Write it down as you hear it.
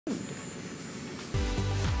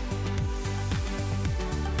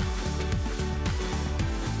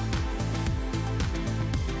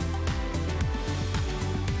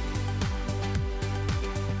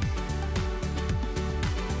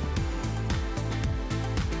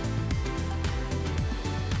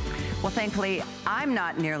Well, thankfully, I'm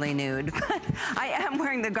not nearly nude, but I am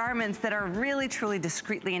wearing the garments that are really, truly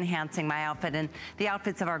discreetly enhancing my outfit and the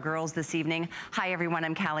outfits of our girls this evening. Hi, everyone.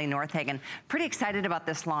 I'm Callie Northagen. Pretty excited about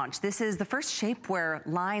this launch. This is the first shapewear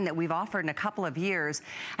line that we've offered in a couple of years,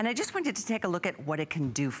 and I just wanted to take a look at what it can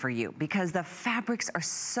do for you because the fabrics are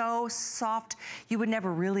so soft, you would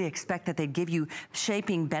never really expect that they'd give you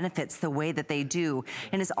shaping benefits the way that they do,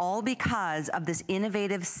 and it's all because of this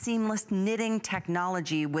innovative, seamless knitting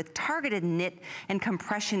technology with targeted knit and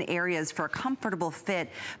compression areas for a comfortable fit,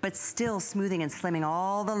 but still smoothing and slimming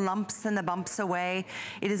all the lumps and the bumps away.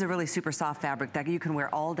 It is a really super soft fabric that you can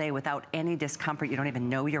wear all day without any discomfort. You don't even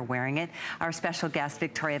know you're wearing it. Our special guest,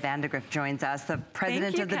 Victoria Vandegrift, joins us, the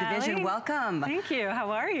president of the division. Welcome. Thank you. How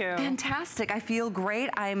are you? Fantastic. I feel great.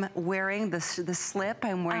 I'm wearing the slip.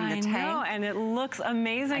 I'm wearing the tank. I know, and it looks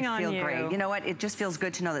amazing on you. I feel great. You know what? It just feels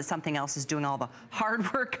good to know that something else is doing all the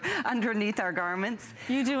hard work underneath our garments.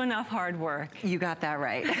 You do enough hard work. You got that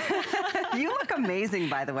right. You look amazing,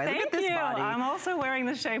 by the way. Thank look at this you. body. I'm also wearing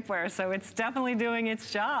the shapewear, so it's definitely doing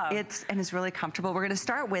its job. And it's really comfortable. We're going to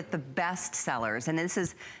start with the best sellers, and this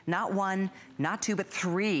is not one, not two, but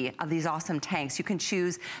three of these awesome tanks. You can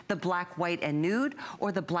choose the black, white, and nude,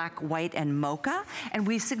 or the black, white, and mocha. And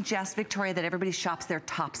we suggest, Victoria, that everybody shops their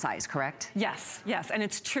top size, correct? Yes, yes, and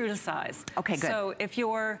it's true to size. Okay, good. So if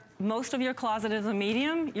most of your closet is a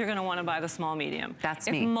medium, you're gonna wanna buy the small medium. That's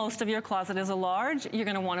me. If most of your closet is a large, you're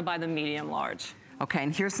gonna wanna buy the medium large. Okay,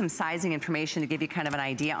 and here's some sizing information to give you kind of an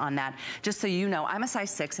idea on that. Just so you know, I'm a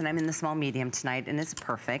size 6 and I'm in the small medium tonight, and it's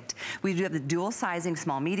perfect. We do have the dual sizing,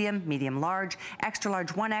 small medium, medium large, extra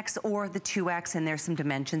large 1X, or the 2X, and there's some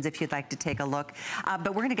dimensions if you'd like to take a look.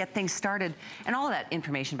 But we're gonna get things started, and all of that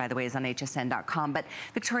information, by the way, is on hsn.com. But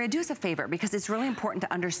Victoria, do us a favor, because it's really important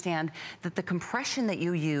to understand that the compression that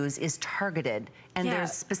you use is targeted, and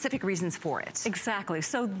there's specific reasons for it. Exactly.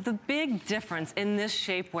 So the big difference in this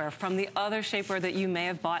shapewear from the other shapewear that you may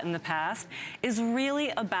have bought in the past is really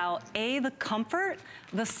about the comfort,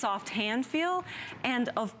 the soft hand feel, and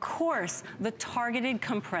of course, the targeted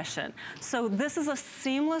compression. So this is a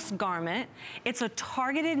seamless garment. It's a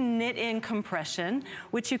targeted knit-in compression,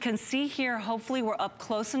 which you can see here. Hopefully we're up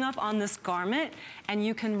close enough on this garment, and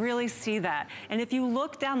you can really see that. And if you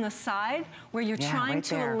look down the side, where you're trying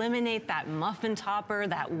to eliminate that muffin topper,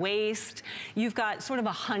 that waist, you've got sort of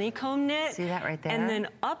a honeycomb knit. See that right there? And then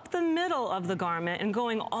up the middle of the garment and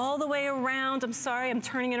going all the way around, I'm sorry, I'm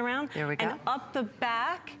turning it around. There we go. And up the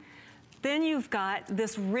back, then you've got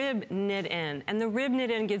this rib knit in. And the rib knit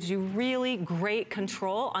in gives you really great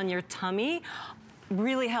control on your tummy.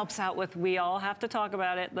 Really helps out with, we all have to talk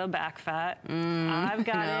about it, the back fat. I've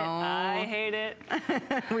got it, I hate it.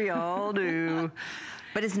 We all do.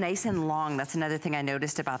 But it's nice and long. That's another thing I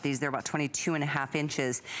noticed about these. They're about 22.5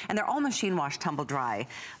 inches, and they're all machine wash, tumble dry.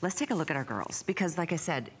 Let's take a look at our girls, because like I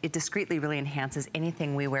said, it discreetly really enhances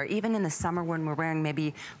anything we wear, even in the summer when we're wearing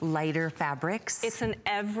maybe lighter fabrics. It's an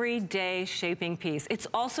everyday shaping piece. It's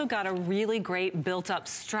also got a really great built-up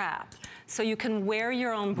strap. So you can wear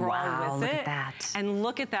your own bra with it. Look at that. And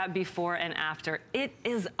look at that before and after. It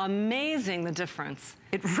is amazing, the difference.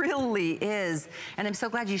 It really is. And I'm so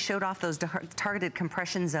glad you showed off those targeted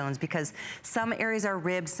compression zones, because some areas are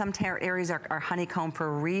ribs, some areas are honeycomb for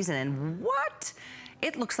a reason. And what?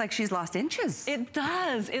 It looks like she's lost inches. It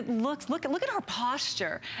does. It looks, look at her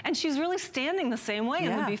posture. And she's really standing the same way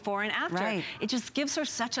in the before and after. Right. It just gives her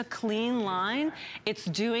such a clean line. It's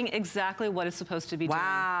doing exactly what it's supposed to be doing.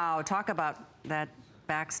 Wow, talk about that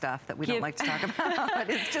back stuff that we don't like to talk about.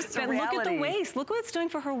 It's just a reality. Look at the waist. Look what it's doing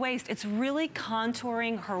for her waist. It's really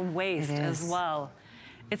contouring her waist as well.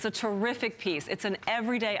 It's a terrific piece. It's an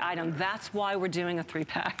everyday item. That's why we're doing a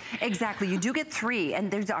 3-pack. Exactly. You do get 3, and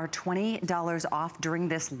there's our $20 off during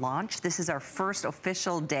this launch. This is our first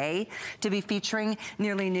official day to be featuring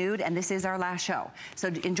Nearly Nude, and this is our last show. So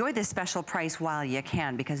enjoy this special price while you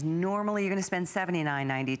can, because normally you're going to spend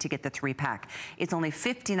 $79.90 to get the 3-pack. It's only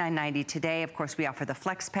 $59.90 today. Of course, we offer the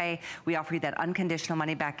flex pay. We offer you that unconditional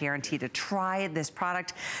money-back guarantee to try this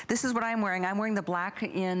product. This is what I'm wearing. I'm wearing the black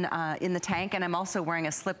in the tank, and I'm also wearing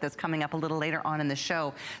a slip that's coming up a little later on in the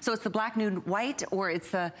show. So it's the black nude white, or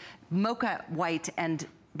it's the mocha white and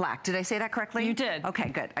black. Did I say that correctly? You did. Okay,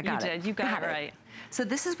 good. I got it. You did. You got it right. So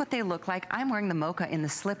this is what they look like. I'm wearing the mocha in the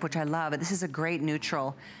slip, which I love. This is a great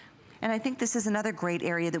neutral. And I think this is another great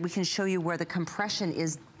area that we can show you where the compression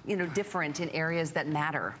is you know, different in areas that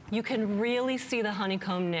matter. You can really see the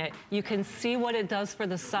honeycomb knit. You can see what it does for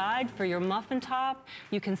the side, for your muffin top.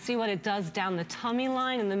 You can see what it does down the tummy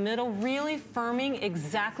line in the middle, really firming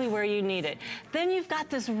exactly where you need it. Then you've got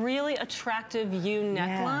this really attractive U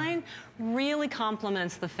neckline, really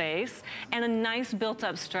complements the face, and a nice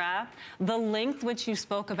built-up strap. The length, which you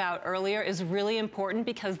spoke about earlier, is really important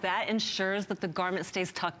because that ensures that the garment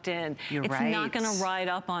stays tucked in. You're it's right. not gonna ride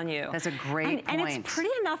up on you. That's a great point. And it's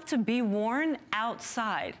pretty enough to be worn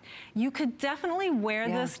outside. You could definitely wear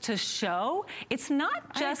this to show. It's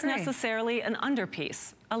not just necessarily an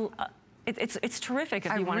underpiece. It's terrific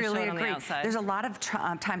if you want to show it on the outside. There's a lot of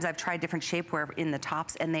times I've tried different shapewear in the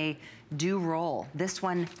tops and they do roll. This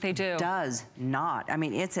one does not. I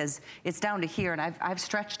mean, it's down to here and I've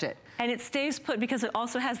stretched it. And it stays put because it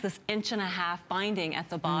also has this 1.5 inch binding at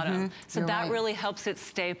the bottom. So that really helps it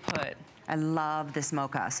stay put. I love this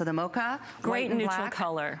mocha. So the mocha, great white and neutral black,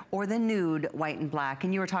 color. Or the nude, white and black.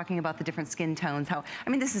 And you were talking about the different skin tones. How, I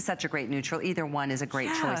mean, this is such a great neutral. Either one is a great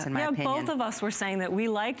choice in my opinion. Yeah, both of us were saying that we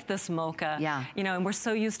liked this mocha. Yeah. You know, and we're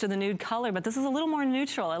so used to the nude color, but this is a little more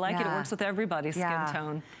neutral. I like it. It works with everybody's skin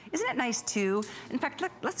tone. Isn't it nice too? In fact,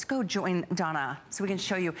 let's go join Donna so we can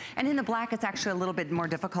show you. And in the black, it's actually a little bit more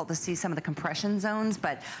difficult to see some of the compression zones,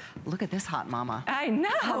 but look at this hot mama. I know.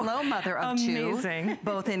 Hello, mother of Amazing. two.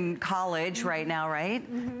 Both in college right now, right?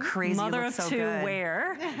 Crazy, mother looks of so two good.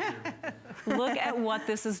 wear. Look at what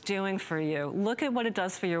this is doing for you. Look at what it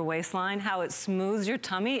does for your waistline, how it smooths your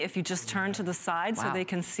tummy if you just turn to the side so they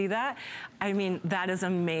can see that. I mean, that is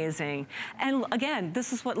amazing. And again,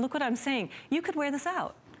 this is look what I'm saying. You could wear this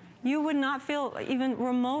out. You would not feel even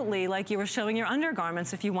remotely like you were showing your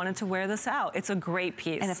undergarments if you wanted to wear this out. It's a great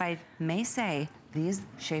piece. And if I may say, these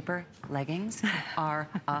Shaper leggings are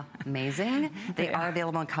amazing. They are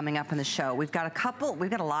available and coming up in the show. We've got a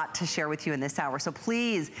lot to share with you in this hour, so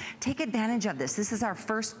please take advantage of this. This is our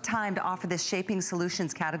first time to offer this shaping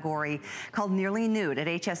solutions category called Nearly Nude at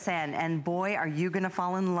HSN, and boy, are you gonna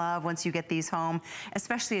fall in love once you get these home,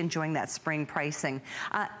 especially enjoying that spring pricing.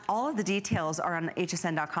 All of the details are on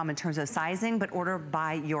hsn.com in terms of sizing, but order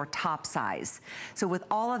by your top size. So with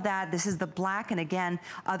all of that, this is the black, and again,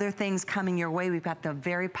 other things coming your way. We've got the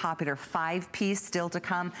very popular 5-piece still to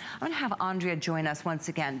come. I'm gonna have Andrea join us once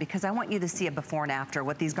again because I want you to see a before and after,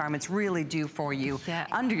 what these garments really do for you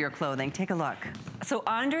under your clothing. Take a look. So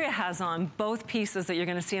Andrea has on both pieces that you're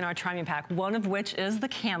gonna see in our Try Me Pack, one of which is the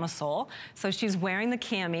camisole. So she's wearing the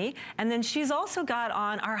cami, and then she's also got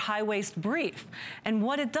on our high waist brief. And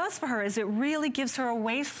what it does for her is it really gives her a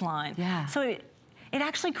waistline. So it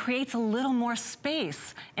actually creates a little more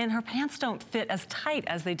space, and her pants don't fit as tight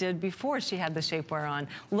as they did before she had the shapewear on.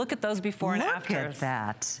 Look at those before and afters. Look at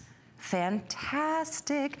that.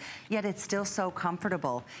 Fantastic, yet it's still so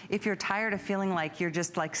comfortable. If you're tired of feeling like you're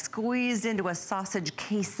just like squeezed into a sausage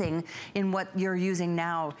casing in what you're using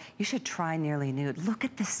now, you should try Nearly Nude. Look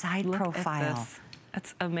at the side profile. At this.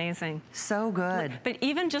 That's amazing. So good. But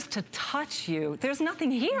even just to touch you, there's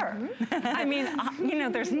nothing here. I mean, you know,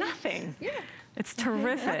 there's nothing. It's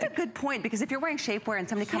terrific. That's a good point, because if you're wearing shapewear and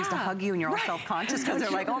somebody comes to hug you and you're all self-conscious because they're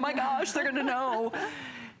like, oh my gosh, they're gonna know.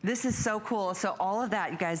 This is so cool. So all of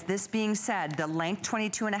that, you guys, this being said, the length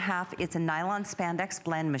 22.5, it's a nylon spandex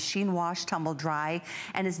blend, machine wash, tumble dry,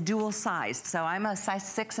 and it's dual sized. So I'm a size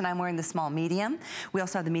 6 and I'm wearing the small medium. We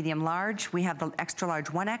also have the medium large. We have the extra large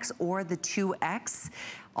 1X or the 2X.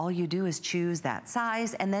 All you do is choose that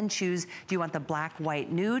size and then choose, do you want the black,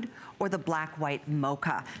 white nude or the black, white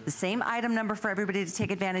mocha? The same item number for everybody to take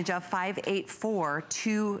advantage of,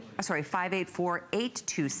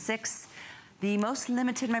 584-826. The most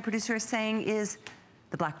limited, my producer is saying, is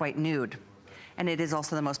the black, white nude. And it is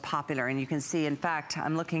also the most popular. And you can see, in fact,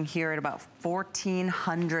 I'm looking here at about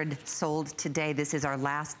 1,400 sold today. This is our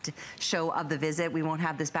last show of the visit. We won't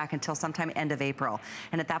have this back until sometime end of April.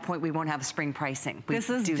 And at that point, we won't have spring pricing. This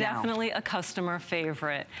is definitely a customer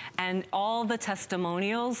favorite. And all the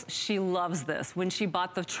testimonials, she loves this. When she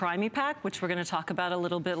bought the Try Me Pack, which we're gonna talk about a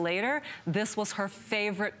little bit later, this was her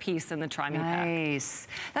favorite piece in the Try Me Pack. Nice.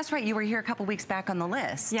 That's right, you were here a couple weeks back on the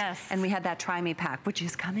list. Yes. And we had that Try Me Pack, which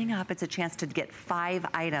is coming up. It's a chance to get 5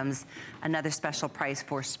 items, another special price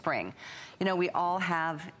for spring. You know, we all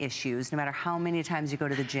have issues, no matter how many times you go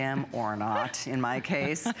to the gym or not, in my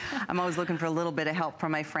case. I'm always looking for a little bit of help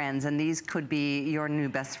from my friends, and these could be your new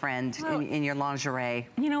best friend in your lingerie.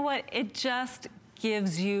 You know what? It just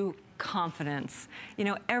gives you confidence. You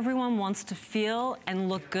know, everyone wants to feel and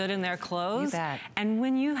look good in their clothes. You bet. And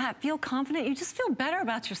when you feel confident, you just feel better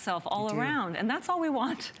about yourself all around. And that's all we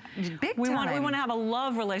want. Big we time. want to have a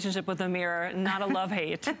love relationship with the mirror, not a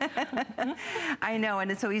love-hate. I know,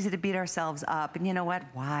 and it's so easy to beat ourselves up. And you know what?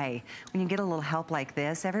 Why? When you get a little help like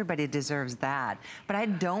this, everybody deserves that. But I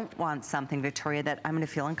don't want something, Victoria, that I'm going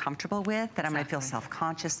to feel uncomfortable with, that I'm going to feel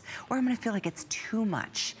self-conscious, or I'm going to feel like it's too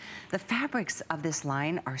much. The fabrics of this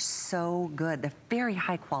line are so good. They're very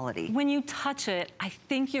high quality. When you touch it, I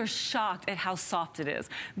think you're shocked at how soft it is,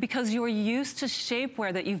 because you're used to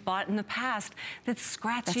shapewear that you've bought in the past that's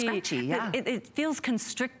scratchy. Yeah. It feels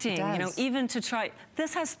constricting, you know, even to try.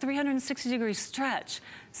 This has 360-degree stretch,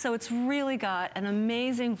 so it's really got an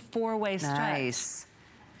amazing four-way stretch. Nice.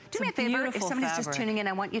 Do me a favor, if somebody's just tuning in,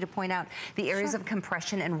 I want you to point out the areas of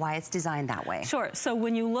compression and why it's designed that way. Sure, so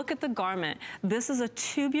when you look at the garment, this is a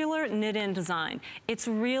tubular knit-in design. It's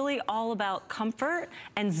really all about comfort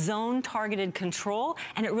and zone-targeted control,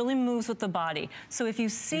 and it really moves with the body. So if you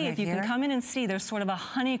see, if you can come in and see, there's sort of a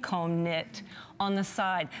honeycomb knit on the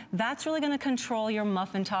side. That's really gonna control your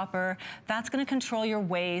muffin topper. That's gonna control your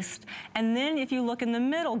waist. And then if you look in the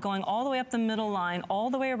middle, going all the way up the middle line, all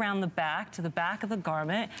the way around the back to the back of the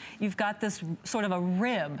garment, you've got this sort of a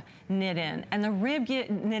rib knit in. And the rib knit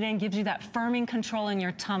in gives you that firming control in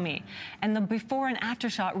your tummy. And the before and after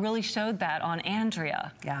shot really showed that on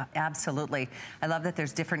Andrea. Yeah, absolutely. I love that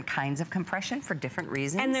there's different kinds of compression for different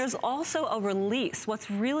reasons. And there's also a release. What's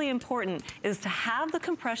really important is to have the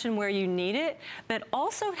compression where you need it, but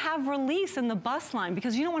also have release in the bust line,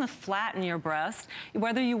 because you don't want to flatten your breast.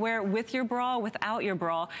 Whether you wear it with your bra, without your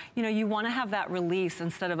bra, you know, you want to have that release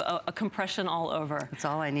instead of a compression all over. That's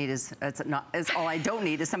all I need all I don't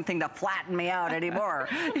need is something to flatten me out anymore.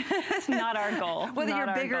 It's not our goal. Whether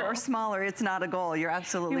you're bigger or smaller, it's not a goal. You're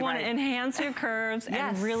absolutely right. You want to enhance your curves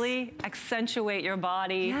and really accentuate your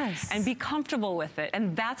body and be comfortable with it.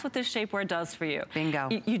 And that's what this shapewear does for you. Bingo.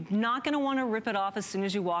 You're not going to want to rip it off as soon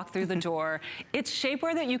as you walk through the door. It's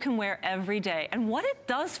shapewear that you can wear every day. And what it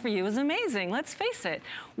does for you is amazing. Let's face it.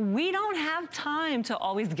 We don't have time to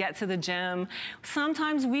always get to the gym.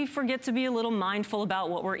 Sometimes we forget to be a little mindful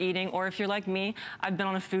about what we're eating. Or if you're like me, I've been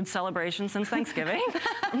on a food celebration since Thanksgiving.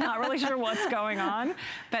 I'm not really sure what's going on.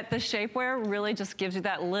 But the shapewear really just gives you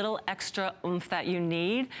that little extra oomph that you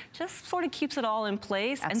need. Just sort of keeps it all in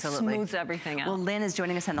place and smooths everything out. Well, Lynn is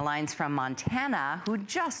joining us on the lines from Montana, who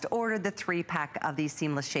just ordered the 3-pack of these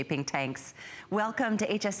seamless shaping tanks. Welcome to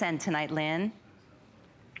HSN tonight, Lynn.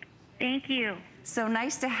 Thank you. So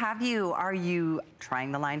nice to have you. Are you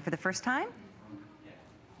trying the line for the first time?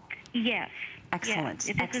 Yes. Excellent.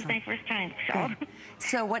 Yes. This is my first time. So.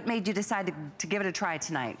 So what made you decide to give it a try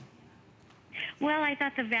tonight? Well, I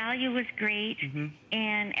thought the value was great,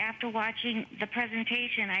 and after watching the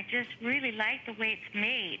presentation, I just really like the way it's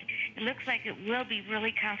made. It looks like it will be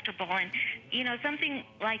really comfortable, and, you know, something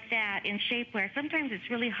like that in shapewear, sometimes it's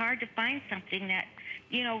really hard to find something that,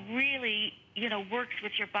 you know, really, you know, works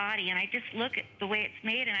with your body, and I just look at the way it's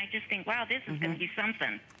made, and I just think, wow, this is going to be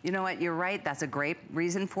something. You know what, you're right, that's a great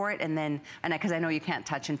reason for it, and then, because I know you can't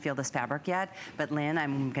touch and feel this fabric yet, but Lynn,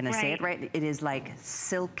 I'm going to say it right, it is like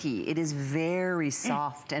silky. It is very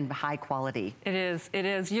soft and high quality. It is, it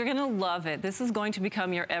is. You're going to love it. This is going to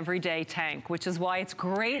become your everyday tank, which is why it's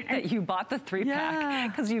great that you bought the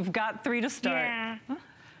 3-pack, because you've got 3 to start. Yeah.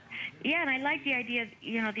 Yeah, and I like the idea of,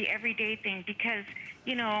 you know, the everyday thing, because,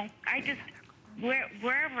 you know, I just,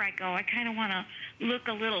 wherever I go, I kind of want to look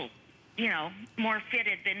a little, you know, more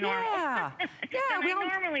fitted than normal. Yeah, than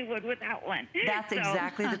I normally would without one. That's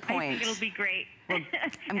exactly the point. I think it'll be great. Well,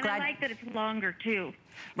 I'm glad. I like that it's longer, too.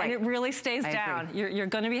 And it really stays down. You're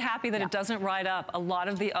going to be happy that it doesn't ride up. A lot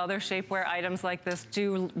of the other shapewear items like this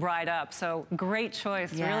do ride up. So great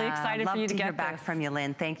choice. Really excited for you to get hear back from you,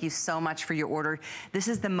 Lynn. Thank you so much for your order. This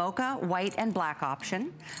is the mocha, white, and black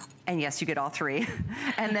option. And yes, you get all 3.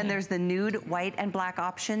 And then there's the nude, white, and black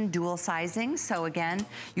option, dual sizing. So again,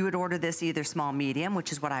 you would order this either small, medium,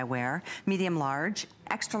 which is what I wear, medium, large,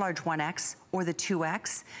 extra large 1X, or the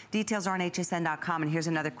 2X. Details are on hsn.com, and here's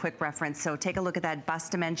another quick reference. So take a look at that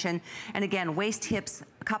bust dimension. And again, waist, hips,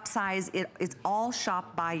 cup size, it's all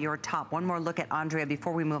shopped by your top. One more look at Andrea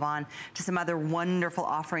before we move on to some other wonderful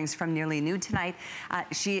offerings from Nearly Nude tonight.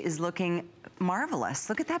 She is looking marvelous.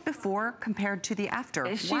 Look at that before compared to the after.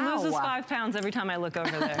 She loses 5 pounds every time I look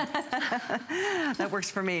over there. That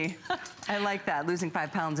works for me. I like that, losing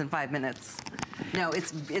 5 pounds in 5 minutes. No,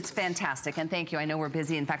 it's fantastic, and thank you. I know we're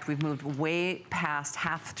busy. In fact, we've moved way past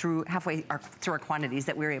halfway through our quantities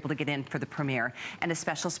that we were able to get in for the premiere, and a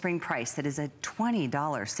special spring price that is a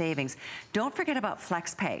 $20 savings. Don't forget about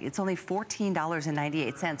FlexPay. It's only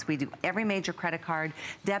 $14.98. We do every major credit card,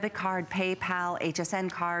 debit card, PayPal,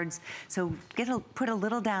 HSN cards. So put a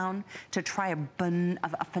little down to try a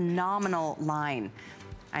phenomenal line.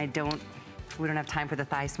 We don't have time for the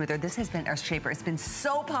thigh smoother. This has been our shaper. It's been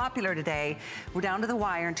so popular today. We're down to the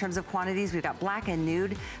wire in terms of quantities. We've got black and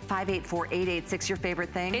nude, 584886. Your favorite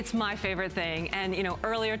thing? It's my favorite thing. And you know,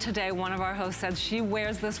 earlier today, one of our hosts said she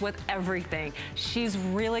wears this with everything. She's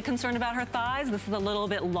really concerned about her thighs. This is a little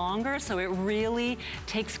bit longer, so it really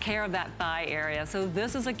takes care of that thigh area. So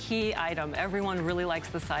this is a key item. Everyone really likes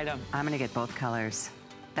this item. I'm gonna get both colors.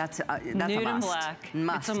 That's a Nude must. and black.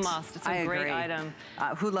 Must. It's a must. It's a great item.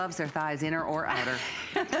 Who loves their thighs, inner or outer?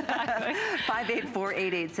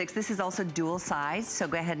 584886. This is also dual size, so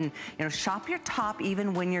go ahead and shop your top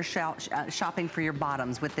even when you're shopping for your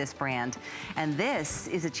bottoms with this brand. And this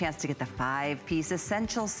is a chance to get the 5-piece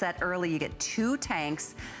essential set early. You get 2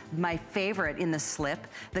 tanks. My favorite in the slip,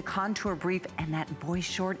 the contour brief, and that boy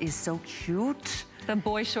short is so cute. The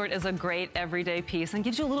boy short is a great everyday piece and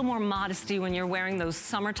gives you a little more modesty when you're wearing those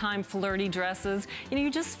summertime flirty dresses. You know,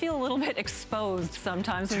 you just feel a little bit exposed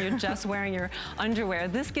sometimes when you're just wearing your underwear.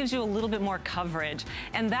 This gives you a little bit more coverage.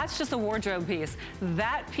 And that's just a wardrobe piece.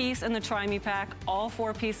 That piece in the Try Me pack, all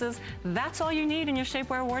 4 pieces, that's all you need in your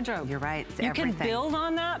shapewear wardrobe. You're right, it's you everything. can build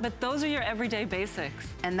on that, but those are your everyday basics.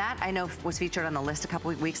 And that, I know, was featured on the list a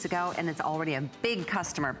couple of weeks ago, and it's already a big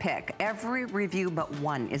customer pick. Every review but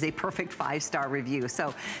one is a perfect 5-star review.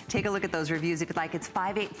 So take a look at those reviews if you'd like. It's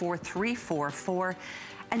 584344.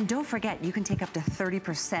 And don't forget, you can take up to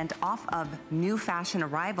 30% off of new fashion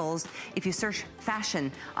arrivals if you search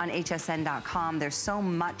fashion on hsn.com. There's so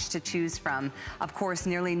much to choose from. Of course,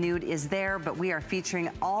 Nearly Nude is there, but we are featuring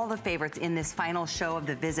all the favorites in this final show of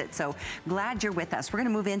the visit. So glad you're with us. We're gonna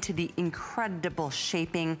move into the incredible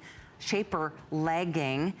shaper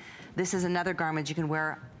legging. This is another garment you can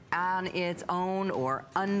wear on its own or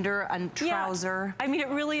under a trouser. Yeah. I mean, it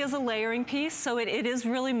really is a layering piece, so it is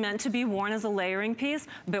really meant to be worn as a layering piece,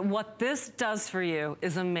 but what this does for you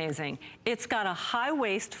is amazing. It's got a high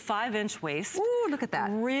waist, 5-inch waist. Ooh, look at that.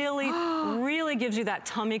 Really, really gives you that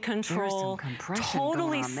tummy control. There's some compression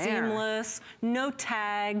totally going on there. Seamless, no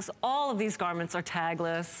tags. All of these garments are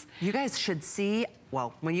tagless. You guys should see,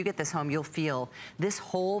 well, when you get this home, you'll feel this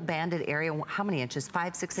whole banded area. How many inches?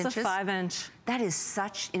 5, 6 inches? It's a 5-inch. That is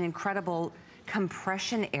such an incredible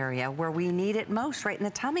compression area where we need it most, right in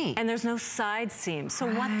the tummy. And there's no side seam. So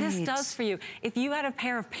what this does for you, if you had a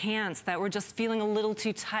pair of pants that were just feeling a little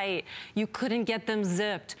too tight, you couldn't get them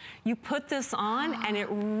zipped, you put this on and it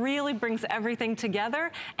really brings everything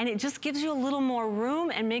together, and it just gives you a little more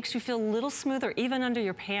room and makes you feel a little smoother even under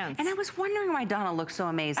your pants. And I was wondering why Donna looks so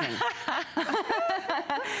amazing.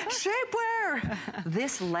 Shapewear!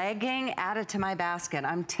 This legging added to my basket.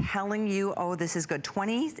 I'm telling you, oh, this is good.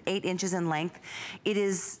 28 inches in length. It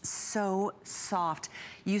is so soft.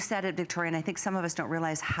 You said it, Victoria, and I think some of us don't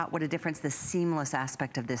realize what a difference the seamless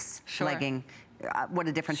aspect of this legging, what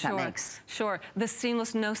a difference that makes. Sure, the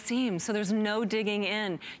seamless, no seam, so there's no digging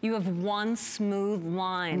in. You have one smooth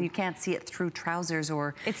line. And you can't see it through trousers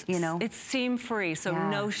or, you know. It's seam-free, so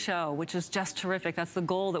no show, which is just terrific. That's the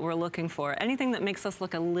goal that we're looking for. Anything that makes us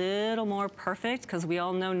look a little more perfect, because we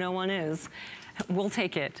all know no one is, we'll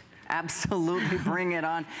take it. Absolutely, bring it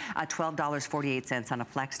on. $12.48 on a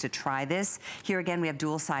flex to try this. Here again, we have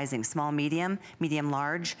dual sizing, small, medium, medium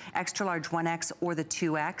large, extra large 1X or the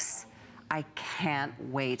 2X. I can't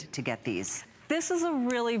wait to get these. This is a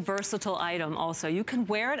really versatile item also. You can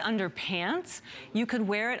wear it under pants. You could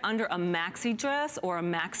wear it under a maxi dress or a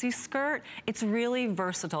maxi skirt. It's really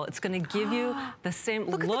versatile. It's gonna give you the same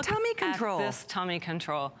look at the tummy control. At this tummy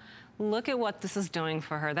control. Look at what this is doing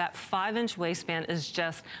for her. That 5-inch waistband is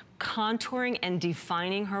just contouring and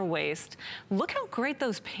defining her waist. Look how great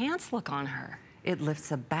those pants look on her. It lifts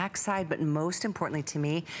the backside, but most importantly to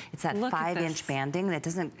me, it's that 5-inch banding that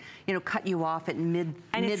doesn't, you know, cut you off at mid-waist.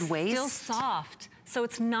 And it's still soft. So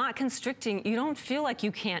it's not constricting. You don't feel like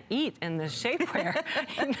you can't eat in this shapewear,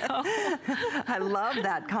 you know? I love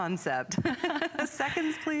that concept.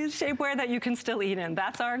 Seconds, please. Shapewear that you can still eat in.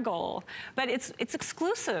 That's our goal. But it's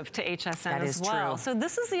exclusive to HSN as well. So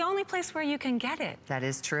this is the only place where you can get it. That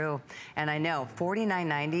is true. And I know,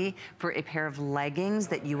 $49.90 for a pair of leggings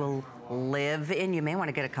that you will live in. You may want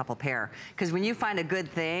to get a couple pair. Because when you find a good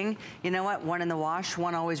thing, you know what? One in the wash,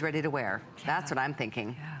 one always ready to wear. That's what I'm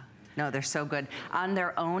thinking. No, they're so good. On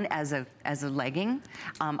their own as a legging,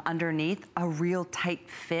 underneath, a real tight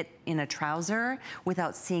fit in a trouser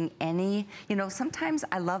without seeing any, you know, sometimes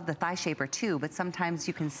I love the thigh shaper too, but sometimes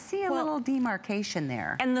you can see a little demarcation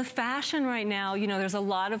there. And the fashion right now, you know, there's a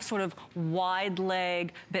lot of sort of wide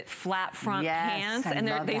leg, bit flat front pants, and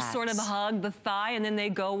they sort of hug the thigh and then they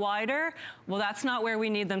go wider. Well, that's not where we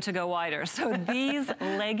need them to go wider. So these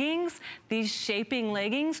leggings, these shaping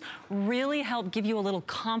leggings, really help give you a little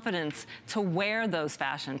confidence to wear those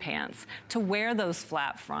fashion pants, to wear those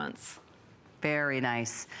flat fronts. Very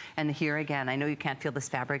nice. And here again, I know you can't feel this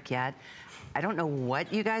fabric yet. I don't know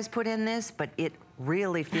what you guys put in this, but it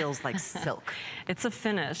really feels like silk. It's a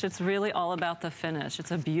finish. It's really all about the finish.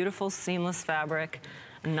 It's a beautiful seamless fabric,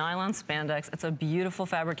 nylon spandex. It's a beautiful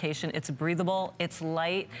fabrication. It's breathable, it's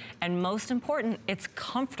light, and most important, it's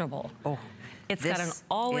comfortable. Oh. It's got an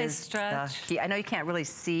always stretch. I know you can't really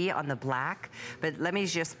see on the black, but let me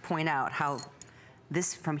just point out how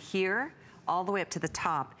this from here all the way up to the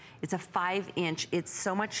top, it's a 5-inch, it's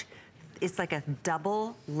so much, it's like a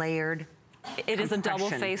double layered It is a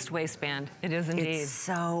double-faced waistband. It is indeed. It's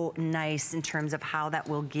so nice in terms of how that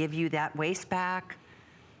will give you that waist back.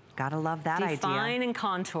 Gotta love that idea. Define and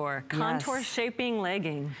contour. Contour shaping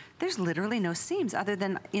legging. There's literally no seams other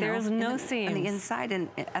than, you know, there's no seams on the inside and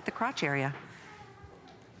at the crotch area.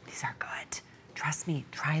 These are good. Trust me,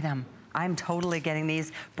 try them. I'm totally getting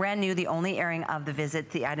these. Brand new, the only airing of the visit.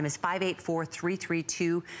 The item is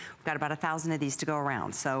 584332. We've got about 1,000 of these to go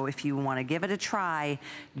around. So if you want to give it a try,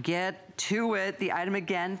 get to it. The item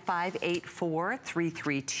again,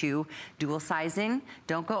 584332. Dual sizing.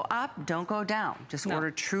 Don't go up, don't go down. Just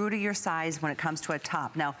order true to your size when it comes to a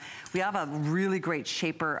top. Now, we have a really great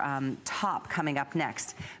shaper top coming up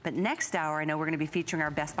next. But next hour, I know we're going to be featuring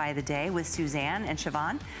our Best Buy of the Day with Suzanne and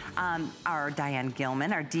Siobhan. Our Diane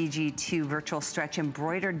Gilman, our DG2 virtual stretch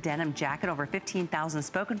embroidered denim jacket, over 15,000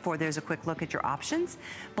 spoken for. There's a quick look at your options.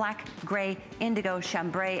 Black, gray, indigo,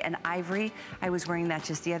 chambray, and ivory. I was wearing that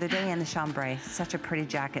just the other day in the chambray. Such a pretty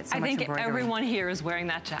jacket. So I think everyone here is wearing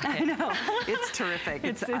that jacket. I know. It's terrific.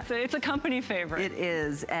 It's a company favorite. It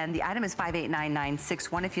is. And the item is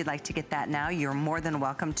 589961. If you'd like to get that now, you're more than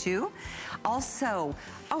welcome to. Also,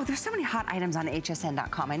 oh, there's so many hot items on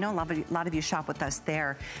hsn.com. I know a lot of you shop with us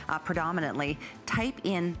there predominantly. Type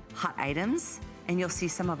in hot items and you'll see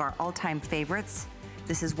some of our all-time favorites.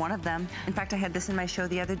 This is one of them. In fact, I had this in my show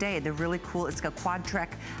the other day. They're really cool. It's a quad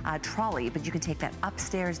trek trolley, but you can take that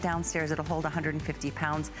upstairs, downstairs. It'll hold 150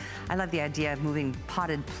 pounds. I love the idea of moving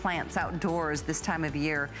potted plants outdoors this time of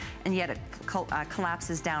year, and yet it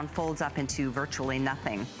collapses down, folds up into virtually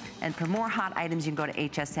nothing. And for more hot items, you can go to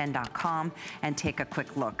hsn.com and take a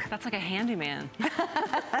quick look. That's like a handyman.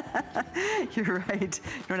 You're right.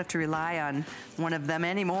 You don't have to rely on one of them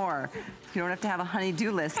anymore. You don't have to have a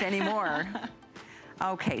honey-do list anymore.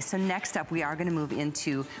 Okay, so next up we are going to move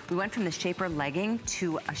into, we went from the shaper legging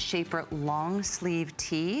to a shaper long sleeve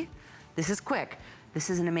tee. This is quick. This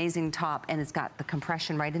is an amazing top, and it's got the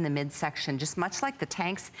compression right in the midsection, just much like the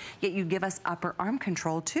tanks, yet you give us upper arm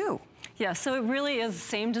control too. Yeah, so it really is the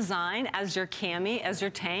same design as your cami, as your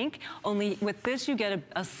tank, only with this you get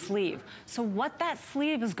a sleeve. So what that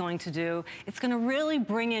sleeve is going to do, it's gonna really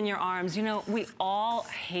bring in your arms. You know, we all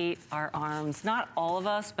hate our arms. Not all of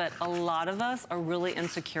us, but a lot of us are really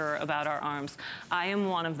insecure about our arms. I am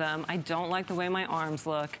one of them. I don't like the way my arms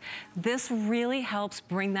look. This really helps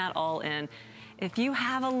bring that all in. If you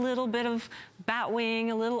have a little bit of bat wing,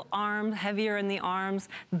 a little arm heavier in the arms,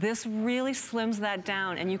 this really slims that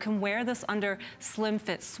down, and you can wear this under slim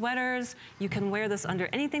fit sweaters. You can wear this under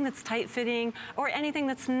anything that's tight fitting or anything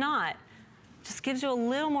that's not. Just gives you a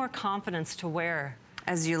little more confidence to wear.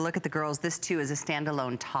 As you look at the girls, this too is a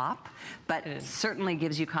standalone top, but certainly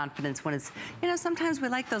gives you confidence when it's, you know, sometimes we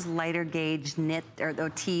like those lighter gauge knit or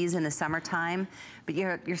tees in the summertime, but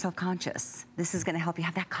you're self-conscious. This is gonna help you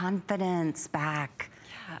have that confidence back.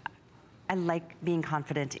 Yeah. I like being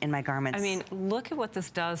confident in my garments. I mean, look at what this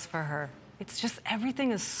does for her. It's just,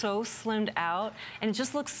 everything is so slimmed out and it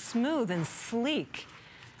just looks smooth and sleek.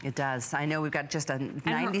 It does. I know we've got just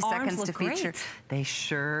 90 seconds to feature. Great. They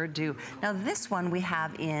sure do. Now this one we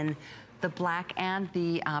have in the black and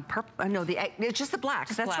the purple. No, it's just the black.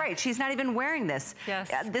 Just That's black. Right. She's not even wearing this.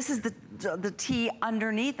 Yes. This is the tee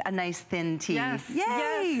underneath a nice thin tee. Yes. Yay!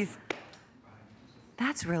 Yes.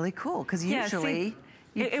 That's really cool because usually.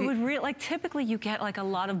 It would really, like typically you get like a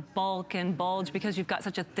lot of bulk and bulge because you've got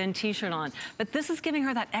such a thin t-shirt on. But this is giving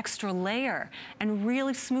her that extra layer and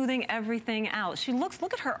really smoothing everything out. She looks,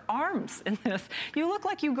 look at her arms in this. You look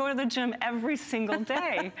like you go to the gym every single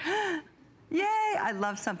day. Yay, I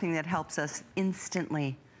love something that helps us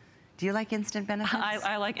instantly Do you like instant benefits?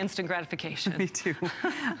 I like instant gratification. Me too.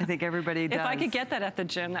 I think everybody does. If I could get that at the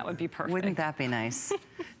gym, that would be perfect. Wouldn't that be nice?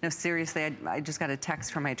 No, seriously, I just got a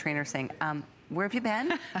text from my trainer saying, where have you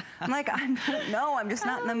been? I'm like, I'm just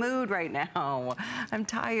not in the mood right now. I'm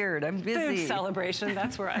tired, I'm busy. Food celebration,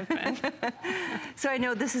 that's where I've been. So I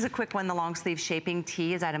know this is a quick one. The long sleeve shaping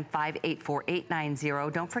tee is item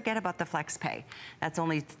 584890. Don't forget about the flex pay. That's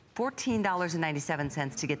only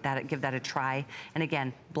 $14.97 to get that, give that a try. And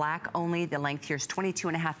again, black only. The length here is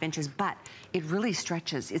 22.5 inches, but it really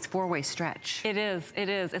stretches. It's four-way stretch. It is, it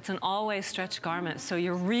is. It's an all-way stretch garment, so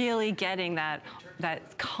you're really getting that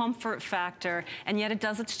comfort factor, and yet it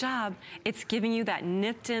does its job. It's giving you that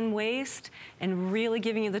nipped-in waist and really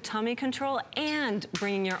giving you the tummy control and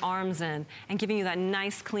bringing your arms in and giving you that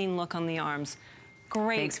nice, clean look on the arms.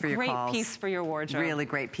 Great piece for your wardrobe. Really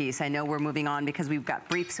great piece. I know we're moving on because we've got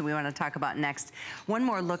briefs that we want to talk about next. One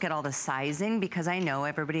more look at all the sizing, because I know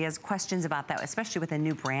everybody has questions about that, especially with a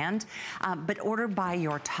new brand. But order by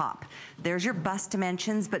your top. There's your bust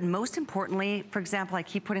dimensions, but most importantly, for example, I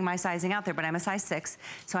keep putting my sizing out there, but I'm a size 6,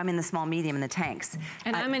 so I'm in the small, medium, and the tanks.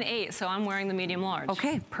 And I'm an 8, so I'm wearing the medium large.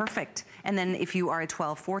 Okay, perfect. And then if you are a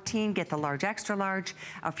 12, 14, get the large, extra large.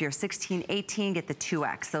 If you're 16, 18, get the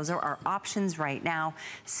 2X. Those are our options right now.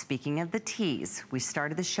 Speaking of the tees, we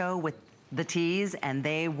started the show with the tees and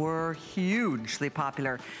they were hugely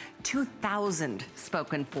popular. 2,000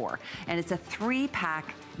 spoken for. And it's a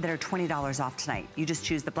 3-pack that are $20 off tonight. You just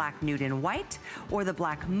choose the black nude and white or the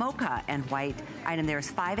black mocha and white. Item there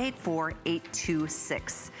is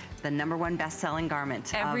 584826. The #1 best-selling garment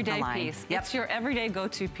of the line. Everyday piece. Yep. It's your everyday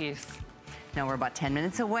go-to piece. Now we're about 10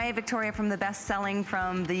 minutes away, Victoria, from the best-selling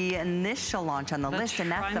from the initial launch on the list,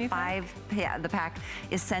 and that's the the pack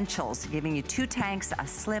essentials, giving you 2 tanks, a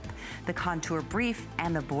slip, the contour brief,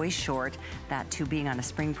 and the boy short. That too being on a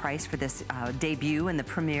spring price for this debut and the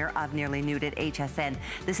premiere of Nearly Nude at HSN.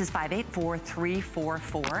 This is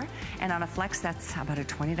 584344, and on a flex, that's about a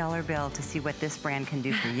 $20 bill to see what this brand can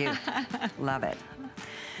do for you. Love it.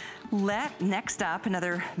 Next up,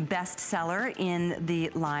 another bestseller in the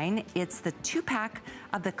line. It's the 2-pack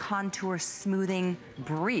of the Contour Smoothing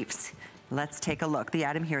Briefs. Let's take a look. The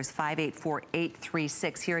item here is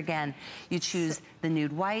 584836. Here again, you choose the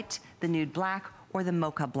nude white, the nude black, or the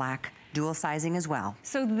mocha black. Dual sizing as well.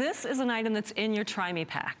 So this is an item that's in your Try Me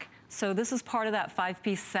pack. So this is part of that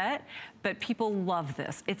 5-piece set, but people love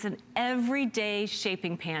this. It's an everyday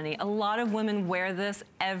shaping panty. A lot of women wear this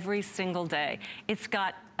every single day. It's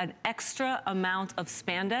got an extra amount of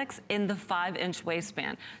spandex in the 5-inch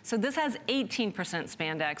waistband. So this has 18%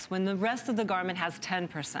 spandex when the rest of the garment has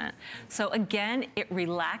 10%. So again, it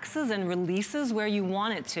relaxes and releases where you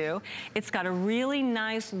want it to. It's got a really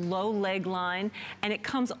nice low leg line, and it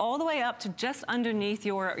comes all the way up to just underneath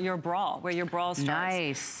your bra, where your bra starts.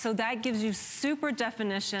 Nice. So that gives you super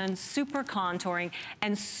definition, super contouring,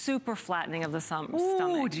 and super flattening of the stomach.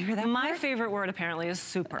 Ooh, did you hear that My part? favorite word apparently is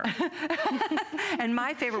super. And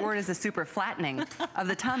my favorite word is the super flattening of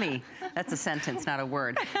the tummy. That's a sentence, not a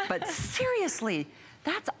word. But seriously,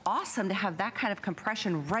 that's awesome to have that kind of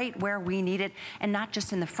compression right where we need it, and not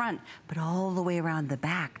just in the front, but all the way around the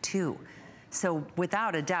back too. So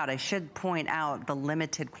without a doubt, I should point out the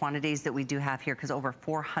limited quantities that we do have here, because over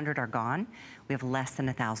 400 are gone. We have less than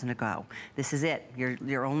 1,000 to go. This is it.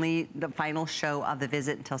 You're only the final show of the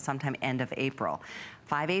visit until sometime end of April.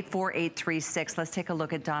 584836. Let's take a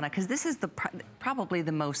look at Donna, because this is probably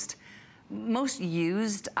the most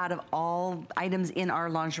used out of all items in our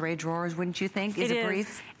lingerie drawers, wouldn't you think? Is a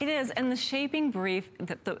brief? It is, and the shaping brief,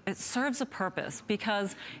 it serves a purpose,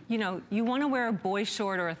 because you know, you want to wear a boy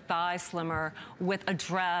short or a thigh slimmer with a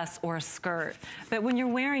dress or a skirt. But when you're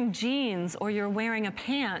wearing jeans or you're wearing a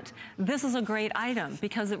pant, this is a great item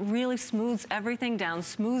because it really smooths everything down,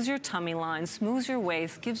 smooths your tummy line, smooths your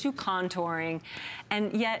waist, gives you contouring,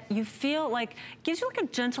 and yet you feel like, gives you like a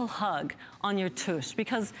gentle hug on your tush,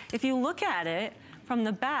 because if you look at it from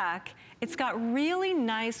the back, it's got really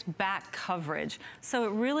nice back coverage. So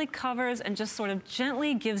it really covers and just sort of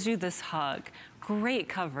gently gives you this hug. Great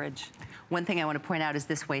coverage. One thing I want to point out is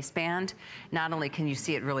this waistband. Not only can you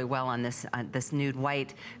see it really well on this nude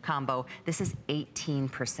white combo, this is 18%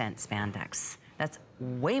 spandex. That's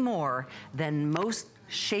way more than most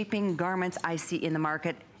shaping garments I see in the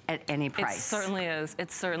market at any price. It certainly is.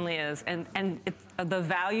 It certainly is. And the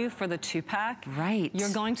value for the 2-pack. Right. You're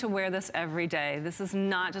going to wear this every day. This is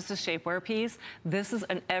not just a shapewear piece. This is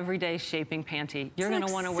an everyday shaping panty. You're going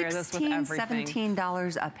to want to wear this with everything.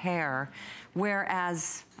 $17 a pair.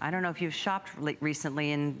 Whereas, I don't know if you've shopped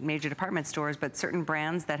recently in major department stores, but certain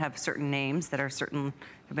brands that have certain names that are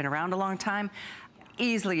have been around a long time,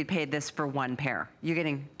 easily paid this for one pair. You're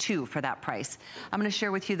getting two for that price. I'm gonna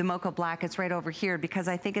share with you the mocha black. It's right over here because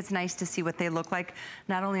I think it's nice to see what they look like,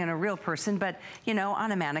 not only on a real person, but you know,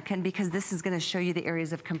 on a mannequin, because this is gonna show you the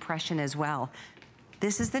areas of compression as well.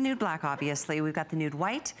 This is the nude black, obviously. We've got the nude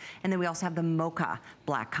white, and then we also have the mocha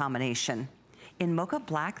black combination. In mocha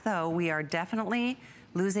black, though, we are definitely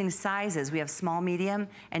losing sizes. We have small, medium,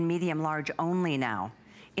 and medium large only now.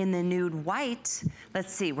 In the nude white,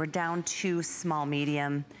 let's see, we're down to small,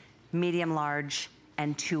 medium, medium large,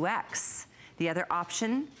 and 2X. The other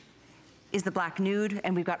option is the black nude,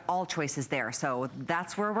 and we've got all choices there. So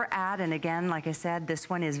that's where we're at. And again, like I said, this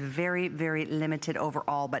one is very, very limited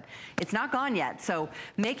overall, but it's not gone yet. So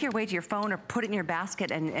make your way to your phone or put it in your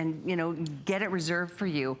basket and you know, get it reserved for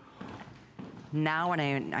you. Now,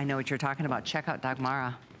 when I know what you're talking about, check out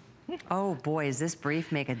Dagmara. Oh boy, does this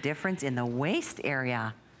brief make a difference in the waist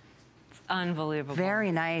area. It's unbelievable.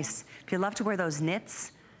 Very nice. If you love to wear those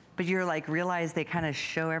knits, but you're like, realize they kind of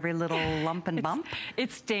show every little lump and bump.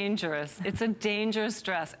 It's dangerous. It's a dangerous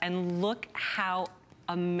dress. And look how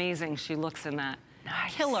amazing she looks in that.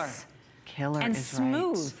 Nice. Killer. Killer and is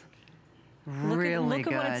smooth. Right. Look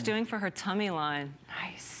at what it's doing for her tummy line.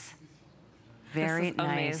 Nice. Very this is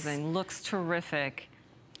nice. Amazing. Looks terrific.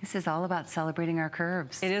 This is all about celebrating our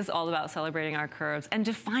curves. It is all about celebrating our curves and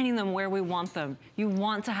defining them where we want them. You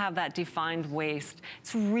want to have that defined waist.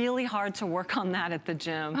 It's really hard to work on that at the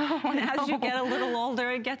gym. Oh, and as you get a little older,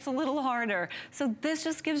 it gets a little harder. So this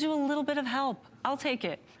just gives you a little bit of help. I'll take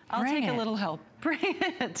it. I'll take a little help. Bring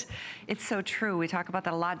it. It's so true. We talk about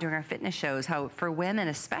that a lot during our fitness shows, how for women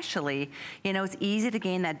especially, you know, it's easy to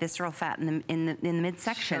gain that visceral fat in the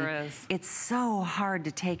midsection. Sure is. It's so hard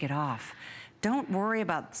to take it off. Don't worry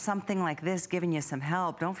about something like this giving you some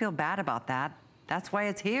help. Don't feel bad about that. That's why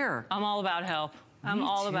it's here. I'm all about help. I'm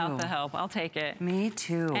all about the help. I'll take it. Me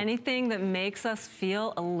too. Anything that makes us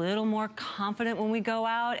feel a little more confident when we go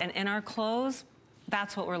out and in our clothes,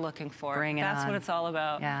 that's what we're looking for. Bring it That's on. what it's all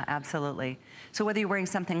about. Yeah, absolutely. So whether you're wearing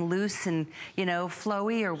something loose and, you know,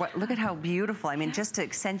 flowy or what, look at how beautiful. I mean, just to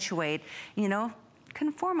accentuate, you know,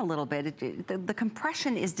 conform a little bit. The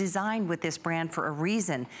compression is designed with this brand for a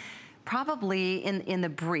reason. Probably in the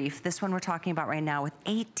brief, this one we're talking about right now with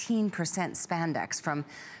 18% spandex from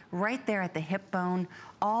right there at the hip bone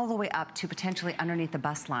all the way up to potentially underneath the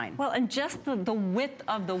bust line. Well, and just the width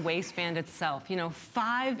of the waistband itself, you know,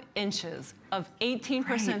 5 inches of 18%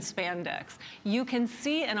 spandex. You can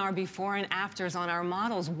see in our before and afters on our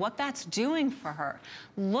models what that's doing for her.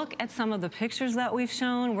 Look at some of the pictures that we've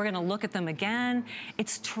shown. We're gonna look at them again.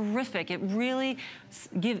 It's terrific. It really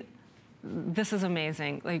this is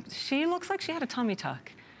amazing. Like, she looks like she had a tummy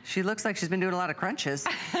tuck. She looks like she's been doing a lot of crunches.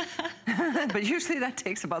 But usually that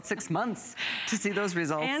takes about 6 months to see those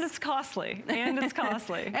results. And it's costly. And it's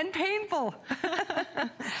costly. And painful.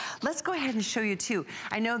 Let's go ahead and show you too.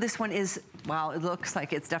 I know this one is, well, it looks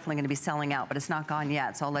like it's definitely going to be selling out, but it's not gone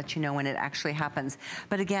yet, so I'll let you know when it actually happens.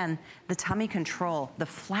 But again, the tummy control, the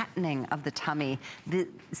flattening of the tummy, the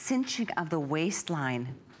cinching of the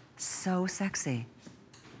waistline, so sexy.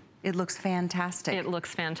 It looks fantastic. It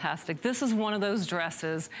looks fantastic. This is one of those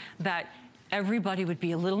dresses that everybody would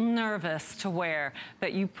be a little nervous to wear,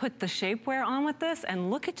 but you put the shapewear on with this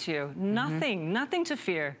and look at you. Nothing to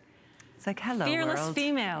fear. It's like, hello, Fearless world.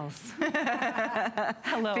 females.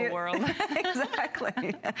 Hello, world.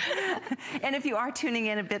 Exactly. And if you are tuning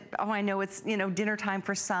in a bit, oh, I know it's, you know, dinner time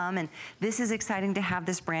for some, and this is exciting to have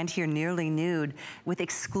this brand here, Nearly Nude, with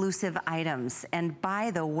exclusive items. And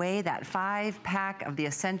by the way, that 5-pack of the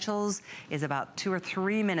essentials is about 2 or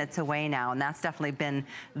 3 minutes away now, and that's definitely been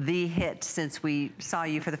the hit since we saw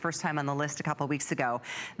you for the first time on the list a couple weeks ago.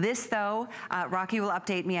 This, though, Rocky will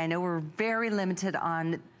update me. I know we're very limited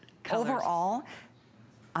on colors. Overall,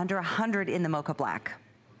 under 100 in the mocha black.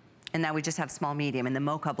 And now we just have small medium in the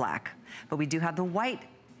mocha black. But we do have the white,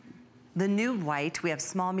 the nude white. We have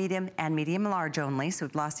small medium and medium large only, so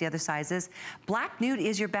we've lost the other sizes. Black nude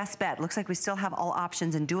is your best bet. Looks like we still have all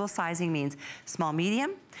options, and dual sizing means small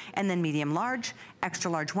medium, and then medium large,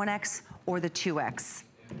 extra large 1X, or the 2X.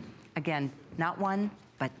 Again, not 1,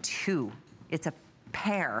 but 2. It's a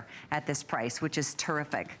pair at this price, which is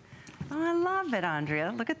terrific. Oh, I love it,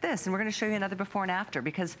 Andrea. Look at this. And we're going to show you another before and after,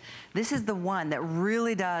 because this is the one that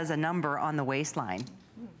really does a number on the waistline.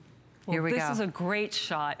 Well, here we go. This is a great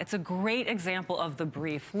shot. It's a great example of the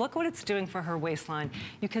brief. Look what it's doing for her waistline.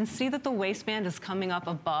 You can see that the waistband is coming up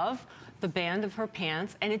above the band of her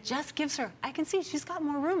pants, and it just gives her, I can see she's got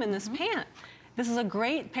more room in this pant. This is a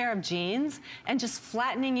great pair of jeans, and just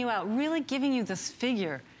flattening you out, really giving you this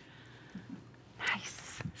figure. Nice.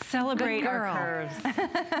 Celebrate our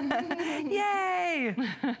curves. Yay!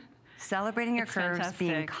 Celebrating your curves, fantastic.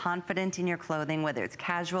 being confident in your clothing, whether it's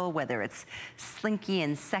casual, whether it's slinky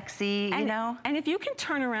and sexy, you know? And if you can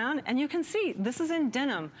turn around and you can see, this is in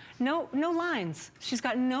denim. No lines. She's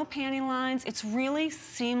got no panty lines. It's really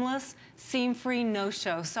seamless, seam-free,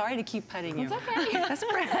 no-show. Sorry to keep petting you. It's okay.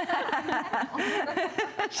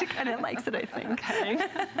 That's she kind of likes it, I think. Okay.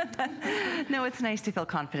 No, it's nice to feel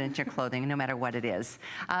confident in your clothing, no matter what it is.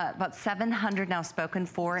 About 700 now spoken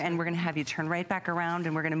for, and we're going to have you turn right back around,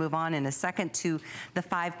 and we're going to move on in a second to the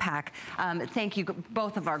 5-pack. Thank you.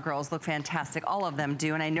 Both of our girls look fantastic. All of them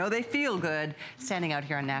do, and I know they feel good standing out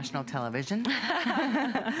here on national television.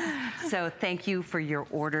 So thank you for your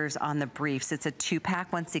orders on the briefs. It's a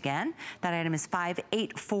 2-pack once again. That item is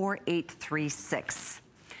 584836.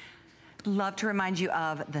 Love to remind you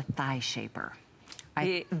of the thigh shaper.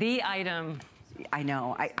 The item. I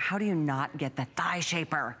know. How do you not get the thigh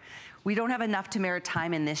shaper? We don't have enough to merit